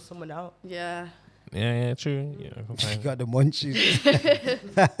munchies. send someone out. Yeah. Yeah, true. Yeah, You okay. got the munchies.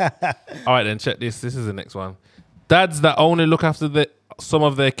 All right, then check this. This is the next one. Dads that only look after some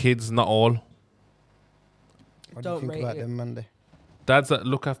of their kids, not all. What do you Don't think rate about it. them, Monday? Dads that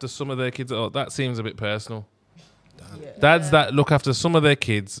look after some of their kids, that seems a bit personal. Yeah. Dads that look after some of their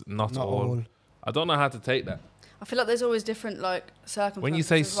kids, not Not all. all. I don't know how to take that. I feel like there's always different, like, circumstances. When you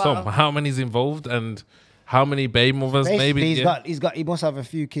say as well. some, how many's involved and how many baby mothers Basically, maybe? he's got. He must have a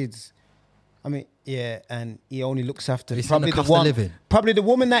few kids I mean, yeah, and he only looks after Have you seen probably the the cost of one, living? probably the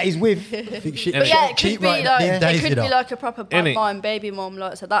woman that he's with. But yeah, it could cheap be right like these days, it could you be know. like a proper bad Innit? mind baby mom,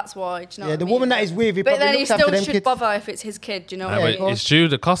 like so that's why. Do you know Yeah, what the I mean? woman that he's with, he But probably then he looks after still them should kids. bother if it's his kid. Do you know Nah, what I but mean? course. it's true.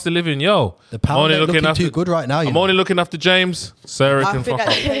 The cost of living, yo. The pound ain't looking too good right now. You I'm know. only looking after James. Sarah I can think fuck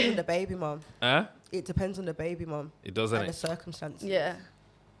that off. depends on the baby mom. Huh? It depends on the baby mom It does, and the innit? circumstances. Yeah.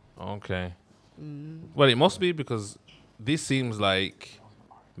 Okay. Well, it must be because this seems like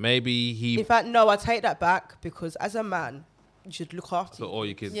maybe he. In fact, no, I take that back because as a man, you should look after So you. all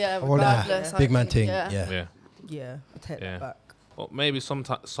your kids. Yeah, Oh, nah. regardless. I Big man think, thing. Yeah. Yeah. Yeah. Yeah, I take Yeah. that back. Well, maybe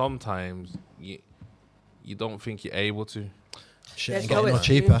sometimes you don't think you're able to. Shit There's ain't getting no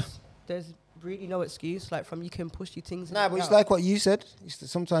excuse. cheaper. There's really no excuse. Like from you can push your things. Nah, in but and it's out. like what you said.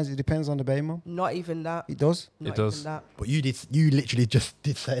 Sometimes it depends on the baby mom. Not even that. It does. Not does. Even that. But you literally just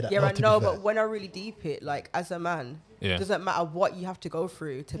did say that. Yeah, though, I to be know, fair. but when I really deep it, like as a man, Yeah. it doesn't matter what you have to go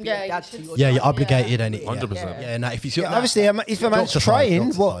through to be Yeah, a you dad should to your Yeah, child. you're obligated, and it. 100%. Yeah, nah, if you Yeah, obviously, if a man's Jokes aside, trying,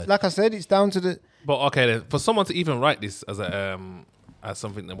 jokes what, aside. like I said, it's down to the. But okay, then for someone to even write this as a as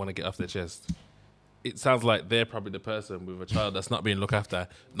something they want to get off their chest, it sounds like they're probably the person with a child that's not being looked after,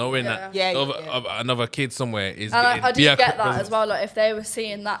 knowing that Yeah, another kid somewhere is. And getting I do beer get that presents. as well. Like if they were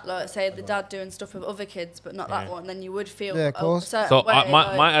seeing that, like say the dad doing stuff with other kids, but not that Yeah. one, then you would feel Yeah, of a course. certain So way, my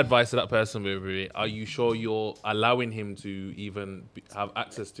like- my advice to that person would be: are you sure you're allowing him to even have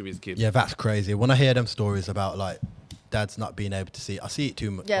access to his kids? Yeah, that's crazy. When I hear them stories about like dads not being able to see, I see it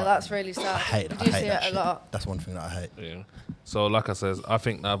too much. Yeah, like, that's really sad. I hate You that. do I hate see that it a shit. lot. That's one thing that I hate. Yeah. So like I says, I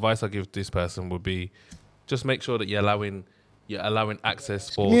think the advice I give this person would be just make sure that you're allowing access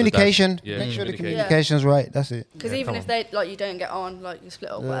for the dad. Communication. Yeah, Make sure the communication. communication's right. That's it. Because Yeah, even come if they like you don't get on, like you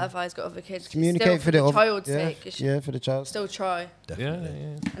split up, Yeah. whatever, he's got other kids. Communicate still for the other- child's yeah, sake. You should yeah, for the child. still try Yeah, Definitely.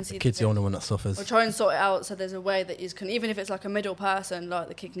 yeah. and see. Kid's the thing. only one that suffers. Or try and sort it out so there's a way that you can, even if it's like a middle person, like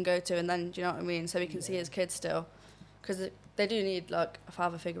the kid can go to, and then do you know what I mean? So he can see his kids still, because they do need like a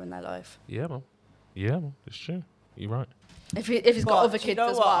father figure in their life. Yeah, man. Yeah, man. It's true. You're right. If he's got But other do you kids know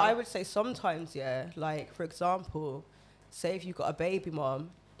as what? well. I would say sometimes, yeah. Like for example, say if you've got a baby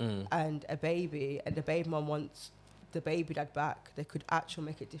mom and a baby, and the baby mom wants the baby dad back, they could actually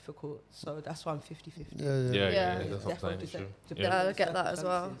make it difficult. So that's why I'm 50-50. Yeah, Yeah. that's what I'm saying. Definitely It's true. depends Yeah, on I the get that as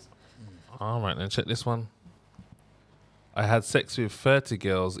well. circumstances. All right, then check this one. I had sex with 30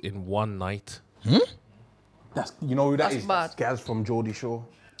 girls in one night. That's, you know who that That's is? bad. That's Gaz from Geordie Shore.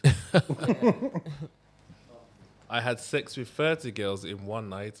 I had sex with 30 girls in one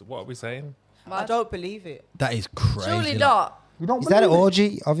night. What are we saying? I don't believe it. That is crazy. Surely like, not. You don't Is that an believe it?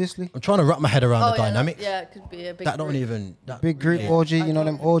 orgy? Obviously, I'm trying to wrap my head around the yeah, dynamics. yeah, it could be a big. That don't group. even. That big group yeah. orgy. I You know don't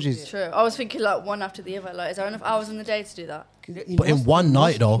them believe orgies. it. True. I was thinking like one after the other. Like, is there enough hours in the day to do that? But in one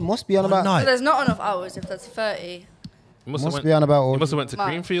night though. Must be on One about. But night. there's not enough hours if there's 30. You Must be on about you orgy. must have went to Mad.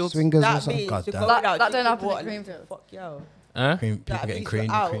 Greenfields. Swingers or That something. means God you're damn. going That out don't drinking happen at water. Greenfield. Fuck yo. Huh? People That getting means cream.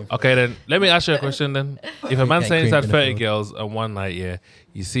 you're out. cream. Okay, then let me ask you a question. Then, if a man Getting saying he's creamed had in the 30 field. girls on one night, yeah,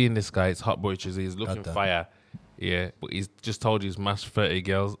 you seeing this guy, it's Hotboiitrizzy, he's looking God damn. fire, yeah, but he's just told you he's mashed 30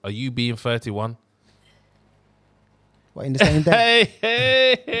 girls. Are you being 31? What, in the same day?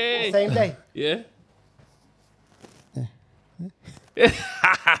 Hey, hey, Same day. yeah.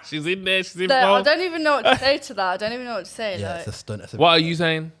 She's in there. She's I involved. don't even know what to say to that. I don't even know what to say. Yeah, like, it's a stunt. It's a What are you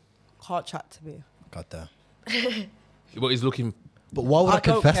saying? Can't chat to me. God damn. What he's looking? But why would I,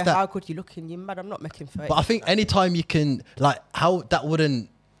 don't confess care that? how good you're looking. You mad? I'm not making 30. But I think anytime you can, like, how that wouldn't,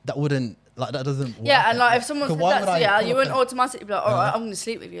 like, that doesn't. yeah, work. and like if someone 'Cause said why that, would to I you, pull you up wouldn't and- automatically be like, all right, I'm gonna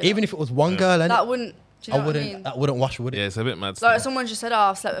sleep with you. Even if it was one girl, and that wouldn't. Do you know I what I wouldn't. mean? That wouldn't wash, would it? Yeah, it's a bit mad. Like still. if someone just said, "Oh,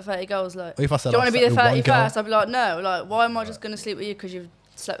 I've slept with 30 girls," like, Or if I said do you want I've to be the slept with one 31st? girl. I'd be like, no. Like, why am I just gonna sleep with you because you've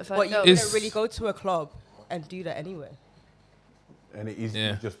slept with 30 But you girls? It's- wouldn't really go to a club and do that anyway. And it is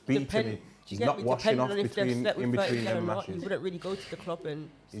Yeah. just beating Depend- it. do you He's get not me? washing Depending off on if they've between, slept with in 30 between girls or them not, matches. you wouldn't really go to the club and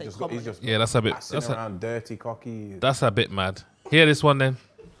He's say, just, come he's on. just Yeah, that's a bit. passing That's a, around dirty, cocky. that's a bit mad. Hear this one then. Do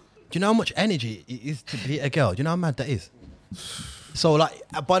you know how much energy it is to beat a girl? Do you know how mad that is? So, like,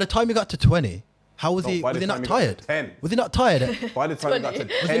 by the time he got to 20, how was No, he? by Was the he time not he got to tired? 10. Was he not tired? By the time he got to 20.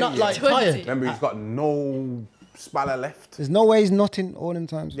 10, Was he not like 20. tired? remember, he's got no spalla left. There's no way he's nutting all them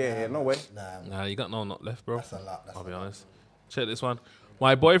times. Yeah, no way. Nah, you got no nut left, bro. That's a lot. That's I'll a be lot. honest. Check this one.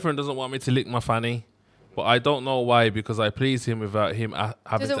 My boyfriend doesn't want me to lick my fanny, but I don't know why because I please him without him having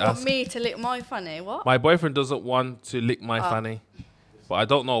Doesn't to want ask. me to lick my fanny. What? My boyfriend doesn't want to lick my fanny, but I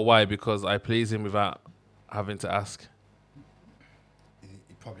don't know why because I please him without having to ask.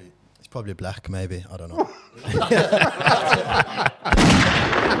 He's probably black, maybe. I don't know.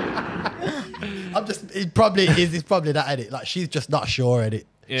 I'm just. It probably is. It's probably that edit. Like she's just not sure at it.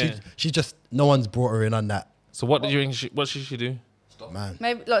 Yeah. She's just. No one's brought her in on that. So what did you? What should she do? Man.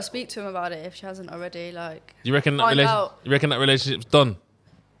 maybe like speak to him about it if she hasn't already. Like, You reckon Find out. you reckon that relationship's done?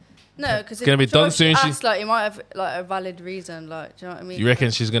 no, because It's gonna be done soon, she- Asks, like, he might have like a valid reason. Like, do you know what I mean? You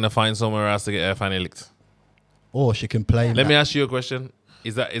reckon she's gonna find somewhere else to get her fanny licked? Or she can play. Let me ask you a question.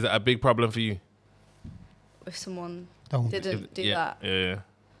 Is that a big problem for you? If someone Don't. didn't do yeah, that, yeah.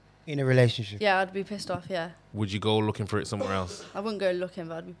 In a relationship. yeah, I'd be pissed off. Yeah, Would you go looking for it somewhere else? I wouldn't go looking,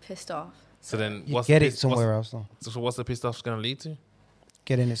 but I'd be pissed off. So then, You what's get the it somewhere else though. So what's the pissed off's gonna lead to?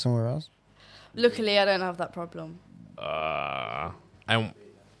 Getting it somewhere else. Luckily, I don't have that problem.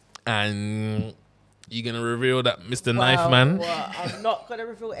 And you gonna reveal that Mr. Well, Knife Man? well, I'm not gonna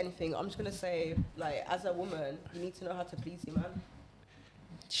reveal anything. I'm just gonna say, like, as a woman, you need to know how to please your man.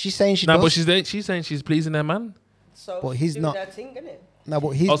 She's saying she No, does. but she's saying she's pleasing her man. So But he's doing not- their thing, innit? No, but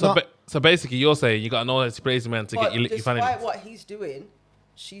he's Also, not. so basically, you're saying you gotta know how to please your man to But get your fanny despite licked. what he's doing,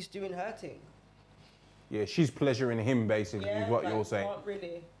 she's doing her thing. Yeah, she's pleasuring him basically. Yeah, Is what like, you're saying. can't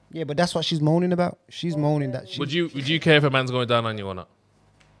really. Yeah, but that's what she's moaning about. She's moaning that she. Would you care if a man's going down on you or not?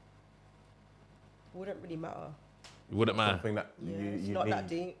 Wouldn't really matter. It wouldn't matter. Something that Yeah, you it's not need. that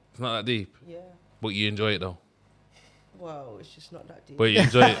deep. It's not that deep, Yeah. but you enjoy it though. Well, it's just not that deep. But you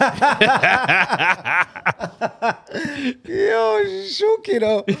enjoy it. Yo, she's shocking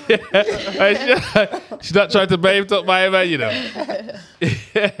though. She's not trying to babe up my man, you know.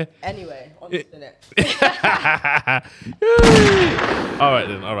 Anyway, on to the next. All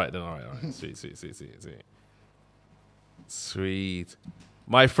right then. Sweet.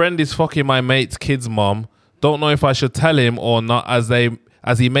 My friend is fucking my mate's kid's mom. Don't know if I should tell him or not,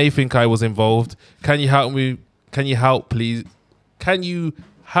 as he may think I was involved. Can you help me? Can you help, please? Can you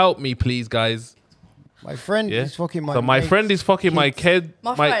help me, please, guys? My friend Yeah. is fucking my. So my mate's friend is fucking my kid.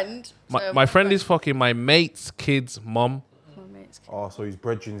 My friend. So My friend is fucking my mate's kid's mom. My mate's kid. Oh, so he's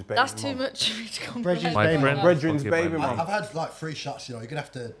Brethren's baby. That's too mum. much for me to Brethren's comprehend. My baby friend. mum. Brethren's fucking baby my mum. I've had like 3 shots, you know. You're gonna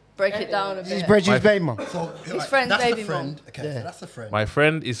have to. Break it down a This is bit. Bridget's baby mum. So His friend's that's baby the friend. mum. Okay, Yeah. so that's the friend. My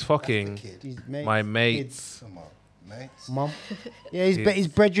friend is That's the fucking kid. His mate's my kid's mate's. Come on, mates. mum. Yeah, he's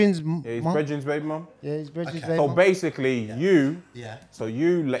Brethren's Yeah, he's mum. Brethren's baby mum. Yeah, he's Brethren's Okay. baby So mum. basically, you, Yeah.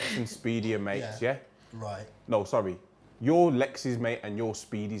 Lex and Speedy are mates, yeah? Right. No, sorry. You're Lex's mate and you're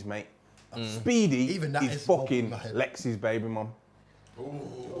Speedy's mate. Speedy Even that is is bobbing fucking my head. Lex's baby mum.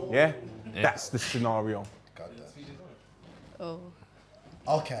 Yeah? That's the scenario. God damn. Oh.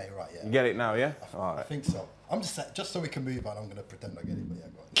 Okay, right, You yeah. get it now, yeah? All I right. think so. I'm just so we can move on. I'm gonna pretend I get it, but yeah,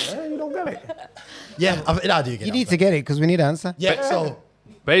 go on. Yeah, you don't get it. Yeah, I do get it. You need to get it because we need an answer. Yeah. So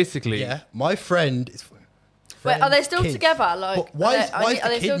Basically, yeah, my friend is. Wait, are they friend's still kid. together? Like, But why is are the they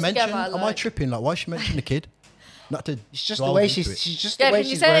still kid mentioned? together? Am I tripping? Like, why is she mentioning the kid? Not to. It's just the delve way into she's. it. She's just Yeah, the way can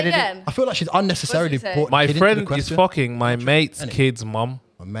you she's say it worded it. again? I feel like she's unnecessarily What did you say? brought my kid into the friend is question. fucking my mate's Innit? kid's mom.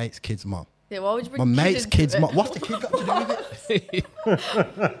 My mate's kid's mom. Yeah, why would you My bring mate's into kid's it? mom. What's the kid got to do with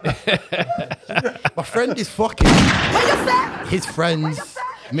it? My friend is fucking his friend's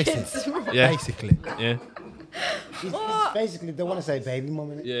missus, Yeah. basically. Yeah, It's basically, they want to say baby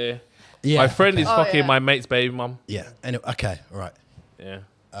mum, innit? yeah. Yeah. My friend is Oh, fucking yeah. my mate's baby mom. Yeah. Anyway, okay. All right. Yeah.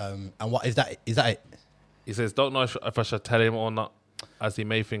 And what is that? Is that it? He says, don't know if I should tell him or not, as he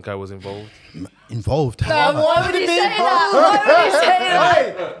may think I was involved. Involved? No, why would he say that? Why would he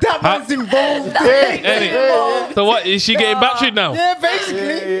say that? That man's involved. Any, so what, is she getting battered now? Yeah,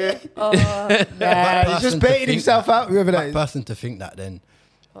 basically. Oh, Nah, he's just baiting himself out, whoever that is. Person to think that then.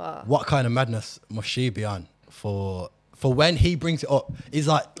 wow. What kind of madness must she be on for when he brings it up? He's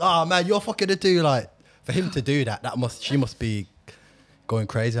like, oh man, you're fucking a dude. Like for him to do that, she must be going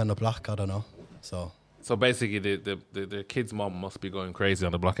crazy on the block. I don't know. So basically, the kid's mom must be going crazy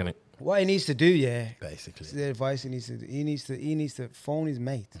on the block, innit? What he needs to do, yeah, Basically, it's the advice he needs to do. He needs to phone his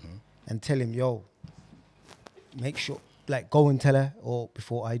mate and tell him, yo, make sure, like, go and tell her, or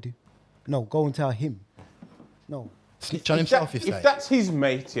before I do. No, go and tell him. No. snitch on himself. If that's his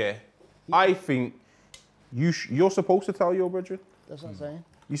mate, yeah, I think you're supposed to tell your brethren. That's what I'm saying.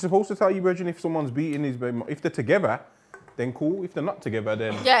 You're supposed to tell your brethren if someone's beating his baby mum. If they're together, then cool. If they're not together,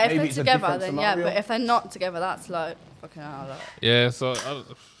 then Yeah, if maybe they're it's a together, different then yeah. scenario. But if they're not together, that's like fucking hell. Like. Yeah, so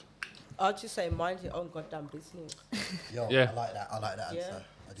I'll just say, mind your own goddamn business. Yo, Yeah. I like that. I like that Yeah. answer.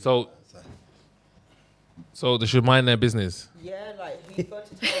 I do So- like that answer. so they should mind their business. Yeah, like who you got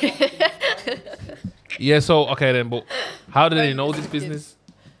to tell? Yeah, so okay then, but how do they know this business?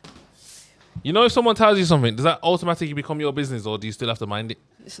 You know, if someone tells you something, does that automatically become your business, or do you still have to mind it?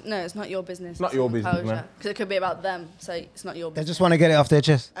 No, it's not your business. It's not your business, man. Because it could be about them, so it's not your They business. just want to get it off their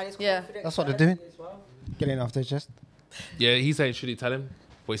chest. And it's Yeah. That's what they're doing. confidentiality as well. Getting it off their chest. Yeah, he's saying should he tell him,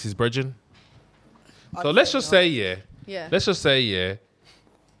 but it's his brethren. I'd So let's say just no. say yeah. Yeah. Let's just say yeah.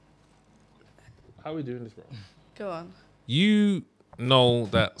 How are we doing this, bro? Go on. You know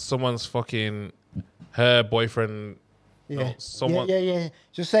that someone's fucking her boyfriend. Yeah. No, someone. Yeah.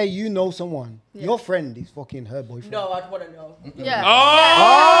 Just say you know someone. Yeah. Your friend is fucking her boyfriend. No, I'd want to know. Yeah.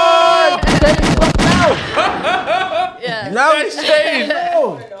 Oh! Yeah. Now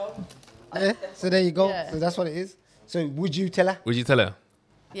Yeah. So there you go. Yeah. So that's what it is. So would you tell her? Would you tell her?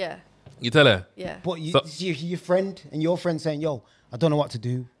 Yeah. You tell her? Yeah. But you, So- your friend and your friend saying, "Yo, I don't know what to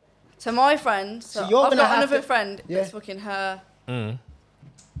do." So my friend, so you're I've gonna got have another to- friend Yeah. that's fucking her. Mm.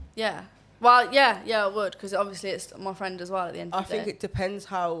 Yeah. Well, yeah, I would, because obviously it's my friend as well at the end I of the day. think it depends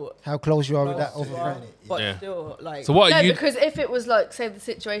how How close you are with that close other you are, friend. but Yeah. still, like. So what No, are you? because if it was like, say, the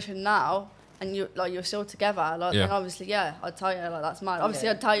situation now, and you're still together, like, Yeah. then obviously, yeah, I'd tell you, like, that's mad. Obviously,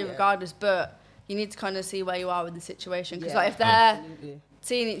 I'd tell you Yeah. regardless, but you need to kind of see where you are with the situation, because Yeah. like if they're Absolutely.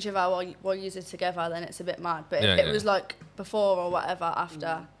 seeing each other while you're together, then it's a bit mad. But Yeah, if it yeah. was like before or whatever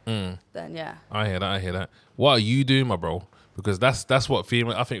after, Mm. then yeah. I hear that. What are you doing, my bro? Because that's what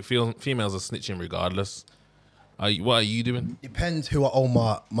I think females are snitching regardless. What are you doing? Depends who I owe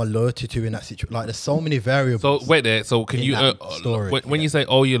my loyalty to in that situation. Like, there's so many variables. So wait there. So can In you that story, when you say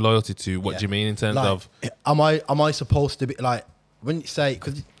owe your loyalty to, what do you mean in terms like, of? am I supposed to be like, when you say,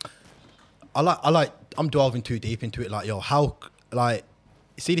 because I'm delving too deep into it. Like, yo, how, like,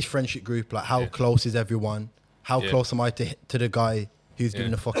 see this friendship group, like, how close is everyone? How Yeah. close am I to the guy who's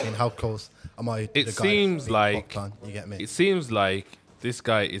doing the fucking? How close am I to It the guy? seems that's being like- fucked on? You get me? It seems like this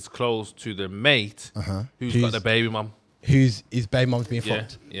guy is close to the mate who's got Who's- the baby mum. Who's his baby mom's being Yeah,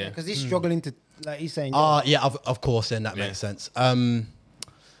 fucked? yeah. Because he's struggling to, like he's saying, Yeah, of course, then that Yeah. makes sense. Man,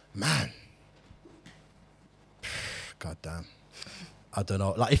 god damn, I don't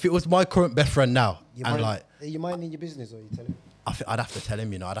know. Like, if it was my current best friend now, you mind in your business, or you tell him? I'd have to tell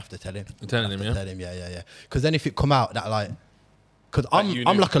him. I'd have to tell him. You're telling I'd have him, to yeah? Tell him, yeah. Because then if it come out that like, because you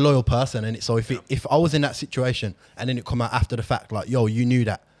I'm knew. like a loyal person, and so if I was in that situation and then it come out after the fact, like, yo, you knew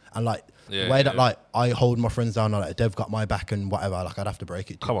that, and like Yeah, the way yeah, that yeah. like I hold my friends down, like they've got my back and whatever, like I'd have to break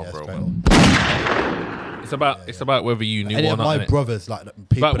it. To Come them, on, bro, straight man. up. It's about whether you knew And or then not. my innit? brothers, like It's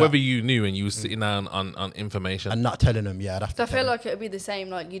people about whether that, you knew and you were sitting down on information. and not telling them, yeah, I'd have So to. I tell feel them. like it would be the same.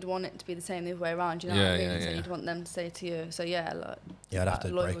 Like you'd want it to be the same the other way around. You know what I mean? So you'd want them to say to you. So yeah, like Yeah, I'd have to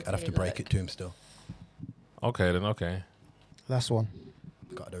break. I'd have to break it to him still. Okay, then okay. Last one.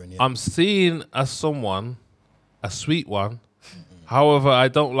 Got there in the I'm seen as someone, a sweet one. However, I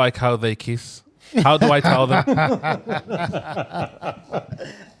don't like how they kiss. How do I tell them?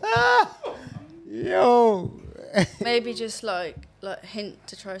 Yo. maybe just like hint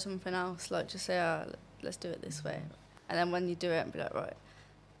to try something else. Like just say, let's do it this way, and then when you do it, be like, right,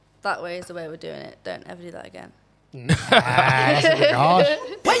 that way is the way we're doing it. Don't ever do that again. That's a bit harsh.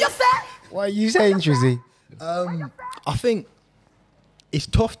 What are you saying, Trizzy? I think it's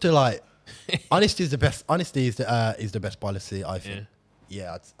tough to like. Honesty is the best. Honesty is the best policy. I think.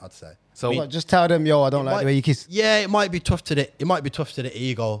 Yeah, I'd say. So What, just tell them, yo, I don't like the way you kiss. Yeah, it might be tough to the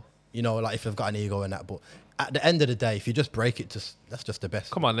ego. You know, like if they've got an ego and that. But at the end of the day, if you just break it, that's just the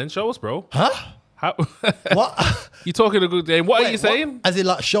best. come on, then show us, bro. Huh? How What? you talking a good game? What are Wait, you saying? As in,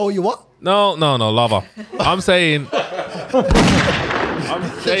 like, show you what? No, lava. I'm saying.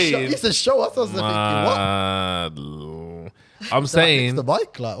 I'm saying. You said show us. I was thinking, what? I'm saying. The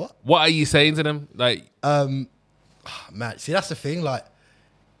mic, like what? What are you saying to them? Like, Man, see, that's the thing. Like,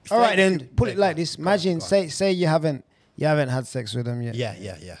 All right, then put it like this. Imagine, say you haven't had sex with them yet.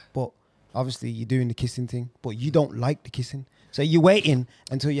 Yeah. But obviously you're doing the kissing thing, but you don't like the kissing. So you're waiting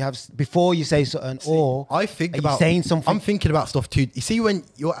until you have before you say something, or I think are you about saying something. I'm thinking about stuff too. You see, when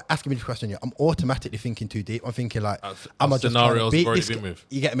you're asking me this question, I'm automatically thinking too deep. I'm thinking like, am I just trying to scenarios beat you've already this? been with.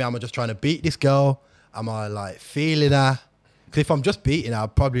 You get me? Am I just trying to beat this girl? Am I like feeling her? Because if I'm just beating her, I'm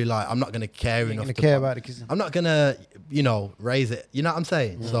probably like, I'm not gonna care You're enough. gonna to care about the kissing. I'm not gonna, raise it. You know what I'm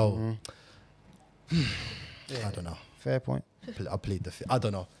saying? So I don't know. Fair point. I plead the. I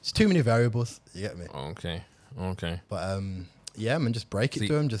don't know. It's too many variables. You get me? okay. But yeah, man, just break it See,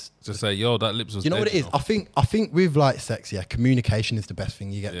 to him. Just say, yo, that lips was. you know what dead, it is. I think with like sex, yeah, communication is the best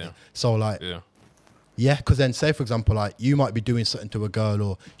thing. You get me? So like, yeah, because then say for example, like you might be doing something to a girl,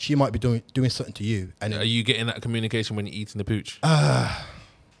 or she might be doing something to you, and Are you getting that communication when you're eating the pooch?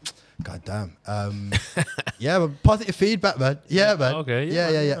 God damn. Yeah, but positive feedback, man. Yeah, man. Okay, Yeah,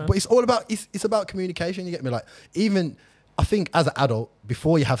 yeah, yeah. man. But it's all about it's about communication. You get me? Like, even I think as an adult,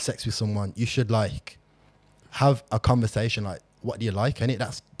 before you have sex with someone, you should like have a conversation. Like, what do you like? And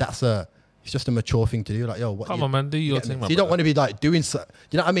it's just a mature thing to do. Like, yo, what? Come on, man, do your get me? thing, So my you don't brother. want to be like doing so.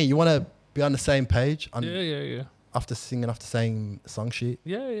 You know what I mean? You want to be on the same page. And Yeah. after singing off the same song sheet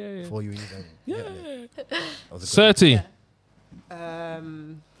Yeah. before you even. Yeah. That was a good 30.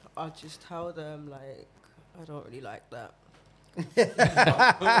 I'll just tell them like I don't really like that.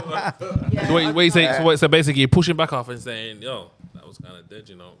 Yeah, So what you saying? So basically, you're pushing back off and saying, "Yo, that was kind of dead,"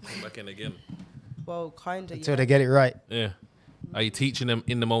 you know. Come back in again. Well, kind of. Until they get it right. Yeah. Are you teaching them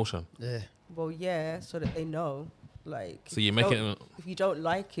in the motion? Yeah. Well, yeah, so that they know. Like, So you're making it if you don't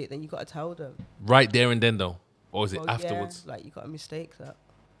like it, then you got to tell them. right there and then, though, or is it Well, afterwards? Yeah, like you got to mistake that.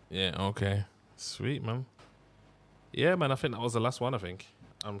 Yeah. Okay. Sweet, man. Yeah, man. I think that was the last one. I think.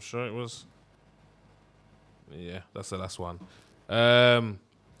 I'm sure it was. Yeah, that's the last one.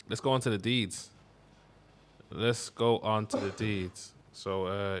 Let's go on to the deeds.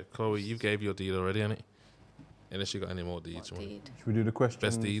 So, Chloe, you gave your deed already, innit? Unless you got any more deeds. What deed? Should we do the questions?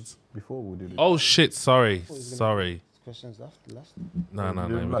 Best deeds. Before we do the Oh shit! Sorry. Questions last. No.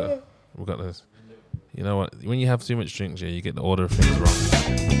 Do We got this. You know what? When you have too much drinks, yeah, you get the order of things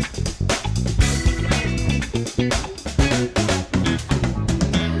wrong.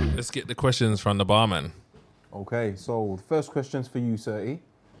 Let's get the questions from the barman. Okay, so the first question's for you, Serty.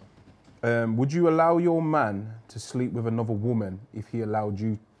 Would you allow your man to sleep with another woman if he allowed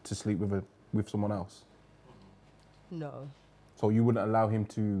you to sleep with someone else? No. So you wouldn't allow him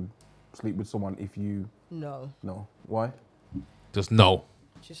to sleep with someone if you... No. No. Why? Just no.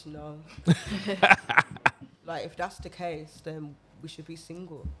 Just no. Like, if that's the case, then we should be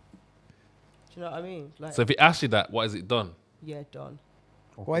single. Do you know what I mean? Like, So if he asked you that, what has it done? yeah, done.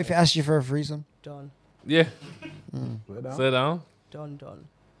 Okay. What if he asked you for a threesome? Done. Yeah. Put it down. Sit down. Done.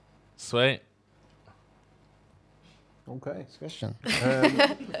 Sweet. Okay. Question. She's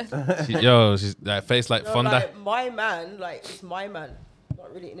that face like No, thunder. like, my man, like, it's my man.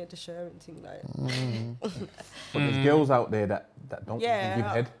 Not really into sharing thing, like. But there's girls out there that don't Yeah. give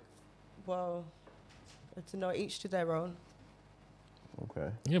head. Well, I don't know, each to their own. Okay.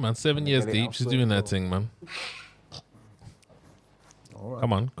 Yeah, man. 7 years Get it deep. out She's so- doing that thing, man. All right.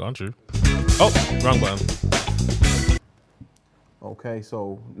 Come on, go on, through. Oh, wrong button. Okay,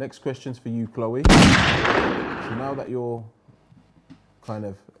 so next question's for you, Chloe. So now that you're kind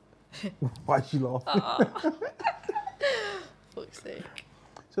of... Why'd she laugh? Fuck's sake.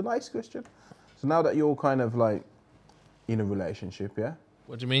 It's a nice question. So now that you're kind of like in a relationship, yeah?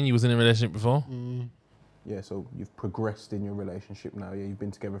 What do you mean? You was in a relationship before? Yeah, so you've progressed in your relationship now, yeah? You've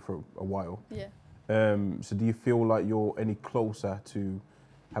been together for a while. Yeah. So do you feel like you're any closer to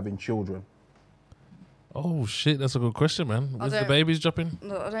having children? Oh shit, that's a good question, man. Where's the don't- babies dropping?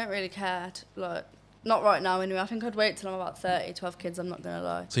 Look, I don't really care. Like, not right now anyway. I think I'd wait till I'm about 30 to have kids. I'm not gonna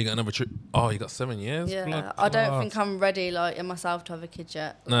lie. So you got another trip? Oh, you got 7 years? Yeah, Blood I don't clot. think I'm ready, like, in myself to have a kid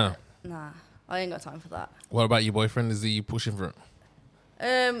yet. No. Like, nah, I ain't got time for that. What about your boyfriend? Is he pushing for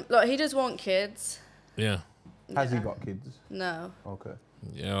it? Like, he does want kids. Yeah. Has he Yeah. got kids? No. Okay.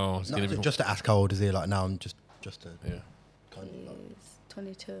 Yo, he's No, gonna be. just to ask how old is he? Like now, I'm just to Yeah. kind of like, He's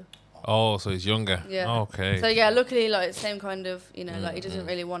 22. Oh, so he's younger. Yeah. Okay. So yeah, luckily, like, same kind of, you know, like, he doesn't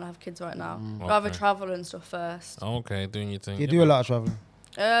really want to have kids right now. Rather Okay. travel and stuff first. Okay, doing your thing. You Yeah, do a man. lot of traveling.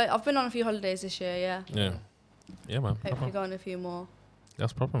 I've been on a few holidays this year, yeah. Yeah. Yeah, man. Hopefully Proper. go on a few more.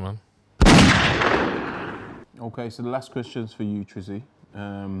 That's proper, man. Okay, so the last question's for you, Trizzy.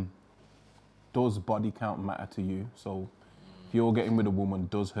 Does body count matter to you? So if you're getting with a woman,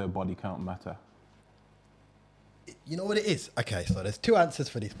 does her body count matter? you know what it is? Okay, so there's two answers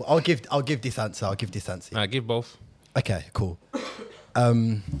for this, but I'll give this answer. Alright, give both. Okay, cool.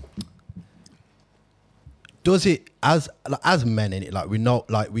 Does it as men in it, like we know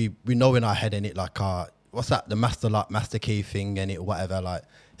in our head in it, like what's that, the master key thing in it, whatever, like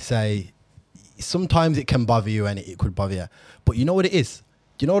say sometimes it can bother you and it could bother you, but you know what it is?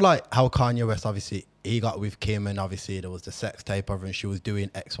 You know, like how Kanye West, obviously he got with Kim and obviously there was the sex tape of her and she was doing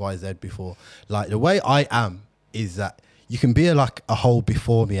XYZ before. Like the way I am is that you can be like a hoe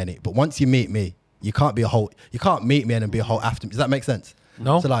before me in it, but once you meet me, you can't be a hoe. You can't meet me and then be a hoe after me. Does that make sense?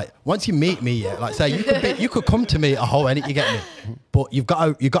 No. So like once you meet me, yeah, like say you could come to me a hoe and you get me, but you've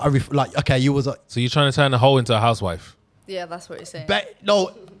got to like okay, you was a. So you're trying to turn a hoe into a housewife? Yeah, that's what you're saying.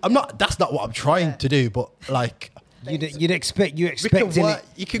 No, I'm not. That's not what I'm trying to do. But like, You'd expect work-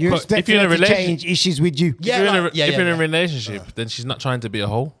 you could- you But expect if you're in a her to relationship- change issues with you. yeah, if you're, like, if you're in a relationship, then she's not trying to be a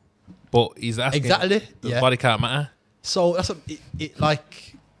hoe. But he's asking. Exactly, Does yeah. body count matter? So that's it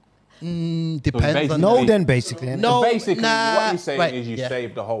like depends basically- on. No, then basically. innit? No, So basically, nah, what you're saying wait, is you yeah.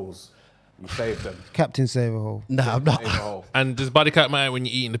 saved the holes. You saved them. Captain Save a Hole. Nah, I'm not. Saved the hole. And does body count matter when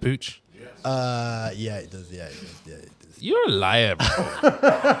you're eating the pooch? Yeah, it does. Yeah, it does. Yeah, it does. You're a liar,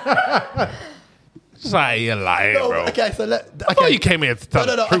 bro. Say you're lying, No, bro. okay, so I thought you came here to tell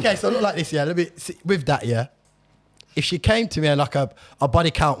No. the truth. Okay, so look like this. Yeah, let me see, with that. Yeah, if she came to me and like a body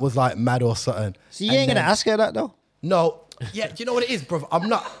count was like mad or something. So you and ain't gonna then- ask her that though. No, yeah. Do you know what it is, bro?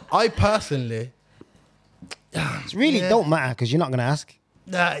 I personally, It really Yeah. don't matter because you're not gonna ask.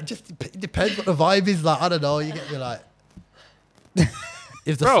 Nah, it just depends what the vibe is like. I don't know. You get me like.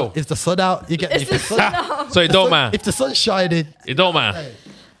 If the sun out, you get me. It's the sun out. So it don't matter. If the sun's shining, It don't matter.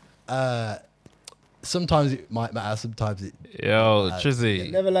 sometimes it might matter. Sometimes it. Yo,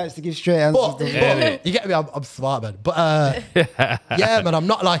 Trizzy. Never likes to give straight answers. But, does he? Yeah. you get me. I'm smart, man. But yeah, man. I'm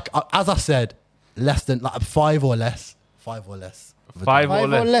not like as I said, less than like 5 or less. 5 or less. Five or Five or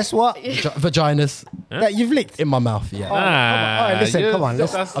less. less what? Vaginas That you've licked. in my mouth. Yeah. All right, listen, come on,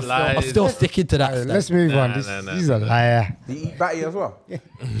 let's- That's I'm lies. still sticking to that. Let's move on. This, nah, he's a liar. Do you eat batty as well?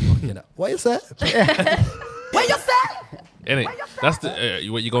 You know. What you say? Innit? That's the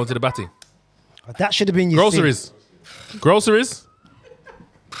what you going to the batty? That should have been your Groceries. Groceries.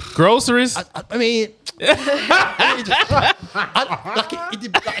 Groceries. I mean, like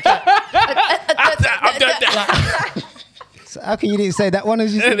sin. So how can you didn't say that one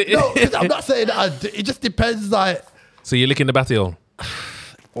as you said? no, I'm not saying that. It just depends. Like So you're licking the batty hole.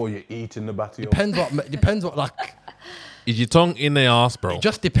 Or you're eating the batty? depends what like. Is your tongue in the ass, bro? It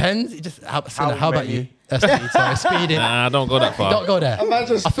just depends. It just how about many? you? Sorry, speeding. Nah, don't go that far. Don't go there. I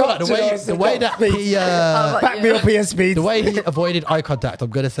feel like the way that he Back me up here, speed. the way he avoided eye contact.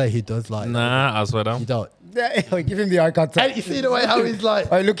 I'm gonna say he does like. Nah, I swear You down. don't. Give him the eye And contact. you see the way how he's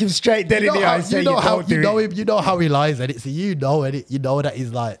like. I look him straight dead in the eye. Say you know how don't do you know it. him. You know how he lies, and it's you know, and you know that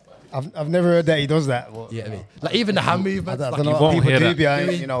he's like. I've never heard that he does that. But Yeah, I mean, like even the hand I movements. don't Like know won't what people hear do that.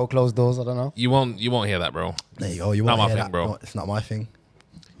 behind closed doors. I don't know. You won't hear that, bro. there you go. You Not won't my hear thing, that. bro. No, it's not my thing.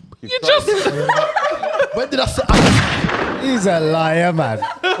 You just When did I say? He's a liar, man.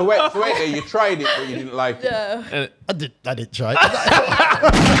 So wait there, you tried it, but you didn't like it. Yeah. I didn't try.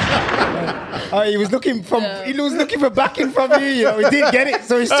 Oh, he was looking from. He was looking for backing from you. You know, he didn't get it,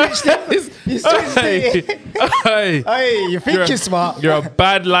 so he switched it. He switched it. hey, Hey, you think you're smart? you're a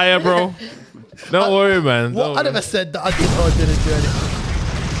bad liar, bro. Don't worry, man. What? I never said that I didn't or didn't do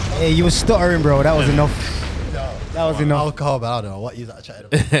anything. Hey, you were stuttering, bro. That was enough. That was enough. Alcohol, but I don't know what you that chatting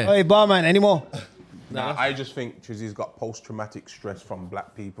about. Hey, barman, any more? Nah, I just think Trizzy's got post-traumatic stress from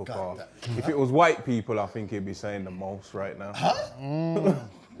black people. If it was white people, I think he'd be saying the most right now.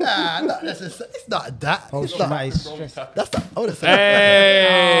 Nah, not necessarily. It's not that. It's not, Post-traumatic stress. that's not. I would have said.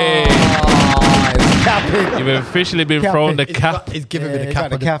 Hey, It's capping. you've officially been Cap thrown it. the He's cap. got- He's giving Yeah, me the you cap. got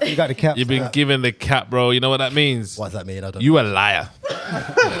the on the- cap. You got the cap. You've been given the cap, bro. You know what that means? What does that mean? I don't. You a liar.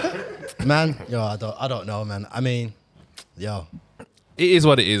 Man, yo, I don't know, man. I mean, yo, It is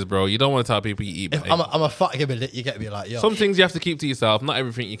what it is, bro. You don't want to tell people you eat. if Batty. I'm a fuck him, you get me like, yo. Some things you have to keep to yourself. Not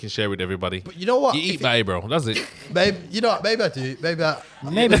everything you can share with everybody. But you know what? You eat batty, bro. That's it. Maybe you know what? Maybe I do. Maybe I.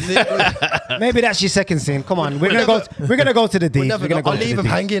 Maybe that's your second sin. Come on, we're gonna go. We're gonna go to the deeds. Never We're gonna know. go I'll to leave the him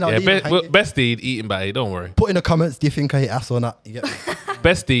deeds. hanging. I'll Yeah, leave him hanging. best deed, eating batty. Don't worry. Put in the comments. Do you think I eat ass or not? You get me?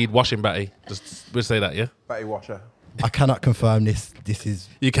 Best deed, washing batty. Just we'll say that, yeah. Batty washer. I cannot confirm this. This is.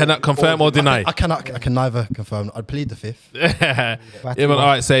 You cannot confirm or deny. I cannot. I can neither confirm. I'd plead the fifth. Yeah, but all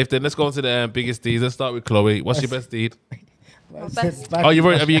right, safe then. Let's go on to the biggest deeds. Let's start with Chloe. What's your best deed? Best. Oh, you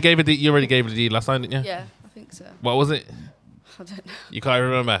already gave a deed. You already gave a deed last time, didn't you? Yeah, I think so. What was it? I don't know. You can't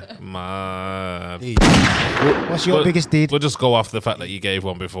remember. Man. What's your biggest deed? We'll just go off the fact that you gave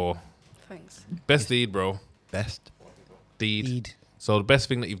one before. Thanks. Best deed, bro. Best. Deed. Deed So the best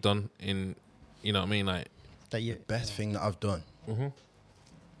thing that you've done in, you know what I mean, like that you Best thing that I've done.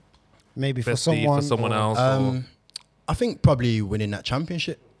 maybe for best deed someone. for someone or- else. or- I think probably winning that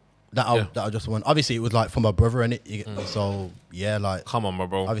championship that I just won. Obviously, it was like for my brother and it. So yeah, like Come on, my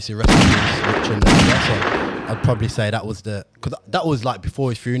bro. obviously rest in peace, Rich, and yeah, so I'd probably say that was because that was like before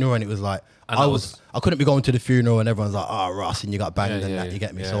his funeral, and it was like And I couldn't be going to the funeral and everyone's like, oh Ross, and you got banged Yeah, and yeah, that. You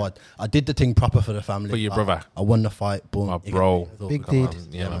get me? yeah. So I did the thing proper for the family. For your Like, brother. I won the fight. Boom, My you get bro. me? It was all Big good. deed.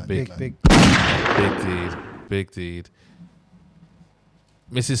 Yeah, man, big, Big. big deed. Big deed.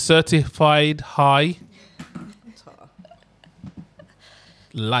 Mrs. Certified High.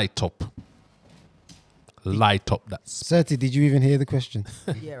 Light up. Light up. That's Certi, did you even hear the question?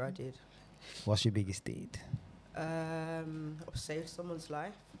 Yeah, I did. What's your biggest deed? I've saved someone's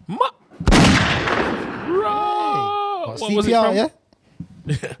life. What was it CPR, from?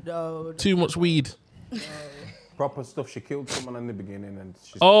 yeah? No, Too much weed. Proper stuff. She killed someone in the beginning and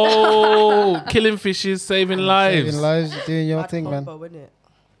she's Oh, killing fishes, saving lives. Saving lives, doing your bad thing, man. combo, innit?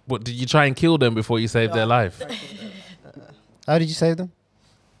 What, did you try and kill them before you saved their life? How did you save them?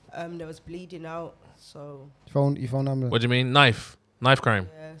 There was bleeding out, so You phone number. What do you mean? Knife crime.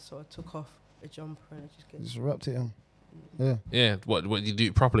 yeah, so I took off a jumper and I just get Just wrapped it on. Yeah. Yeah. What you do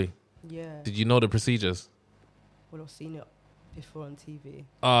it properly? yeah. Did you know the procedures? Well, I've seen it before on TV.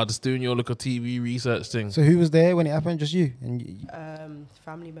 Just doing your little TV research thing. So who was there when it happened? Just you? And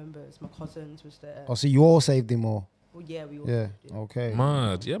Family members, my cousins was there. oh, so you all saved him all? Well, yeah, we all. Yeah. did. Okay.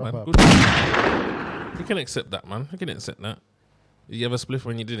 Mad, yeah, man. Proper. Good. You can accept that, man. You can accept that. Did you ever spliff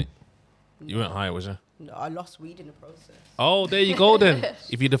when you did it? You weren't high, was you? No, I lost weed in the process. Oh, there you go then.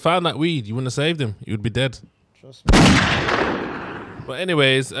 If you'd have found that weed, you wouldn't have saved him. You would be dead. Trust me. But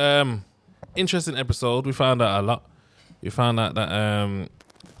anyways, interesting episode. We found out a lot. We found out that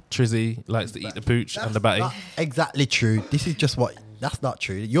Trizzy likes to eat the pooch and the batty. Not exactly true. This is just what. That's not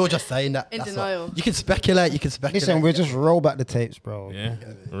true. You're just saying that. In That's denial. You can speculate. You can speculate. Listen, we'll just roll back the tapes, bro. Yeah.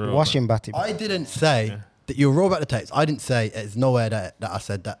 Washing batty. I didn't say that you roll back the tapes. I didn't say it's nowhere that I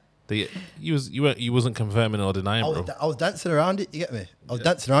said that. You wasn't confirming or denying, bro. I was dancing around it. You get me? I was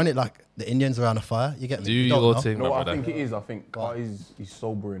dancing around it like the Indians around a fire. You get me? Do You your don't know. thing, No, my what I brother. think it is. I think he's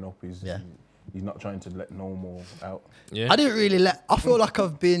sobering up. He's not trying to let no more out. Yeah. I didn't really let. I feel like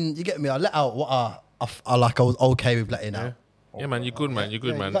I've been. You get me? I let out what I like. I was okay with letting out. Yeah, man, you're good, man. You're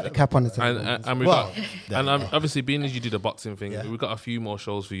good, man. Got the cap on the table. And we Well, got, obviously, being as you did a boxing thing, we've got a few more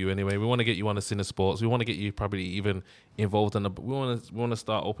shows for you anyway. We want to get you on the Cine Sports. We want to get you probably even involved in the. We want to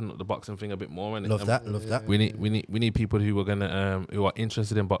start opening up the boxing thing a bit more. And Love that. We need people who are gonna who are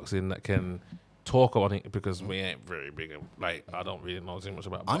interested in boxing that can talk on it because we ain't very big. Like I don't really know too much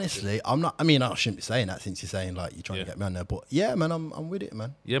about boxing. Honestly, I'm not. I mean, I shouldn't be saying that since you're saying like you're trying to get me on there. But yeah, man, I'm with it,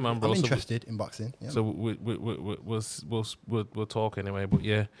 man. Yeah, man, bro. I'm interested in boxing. Yeah. So we'll talk anyway. But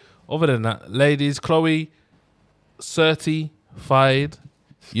yeah, other than that, ladies, Chloe, certified.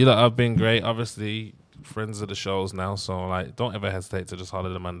 You lot have been great. Obviously, friends of the shows now. So like, don't ever hesitate to just holler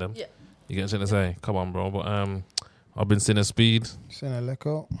them and them. Yeah. You get what I'm trying to say? Come on, bro. But I've been Cine Speed, Send a let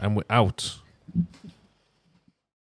go. and we're out.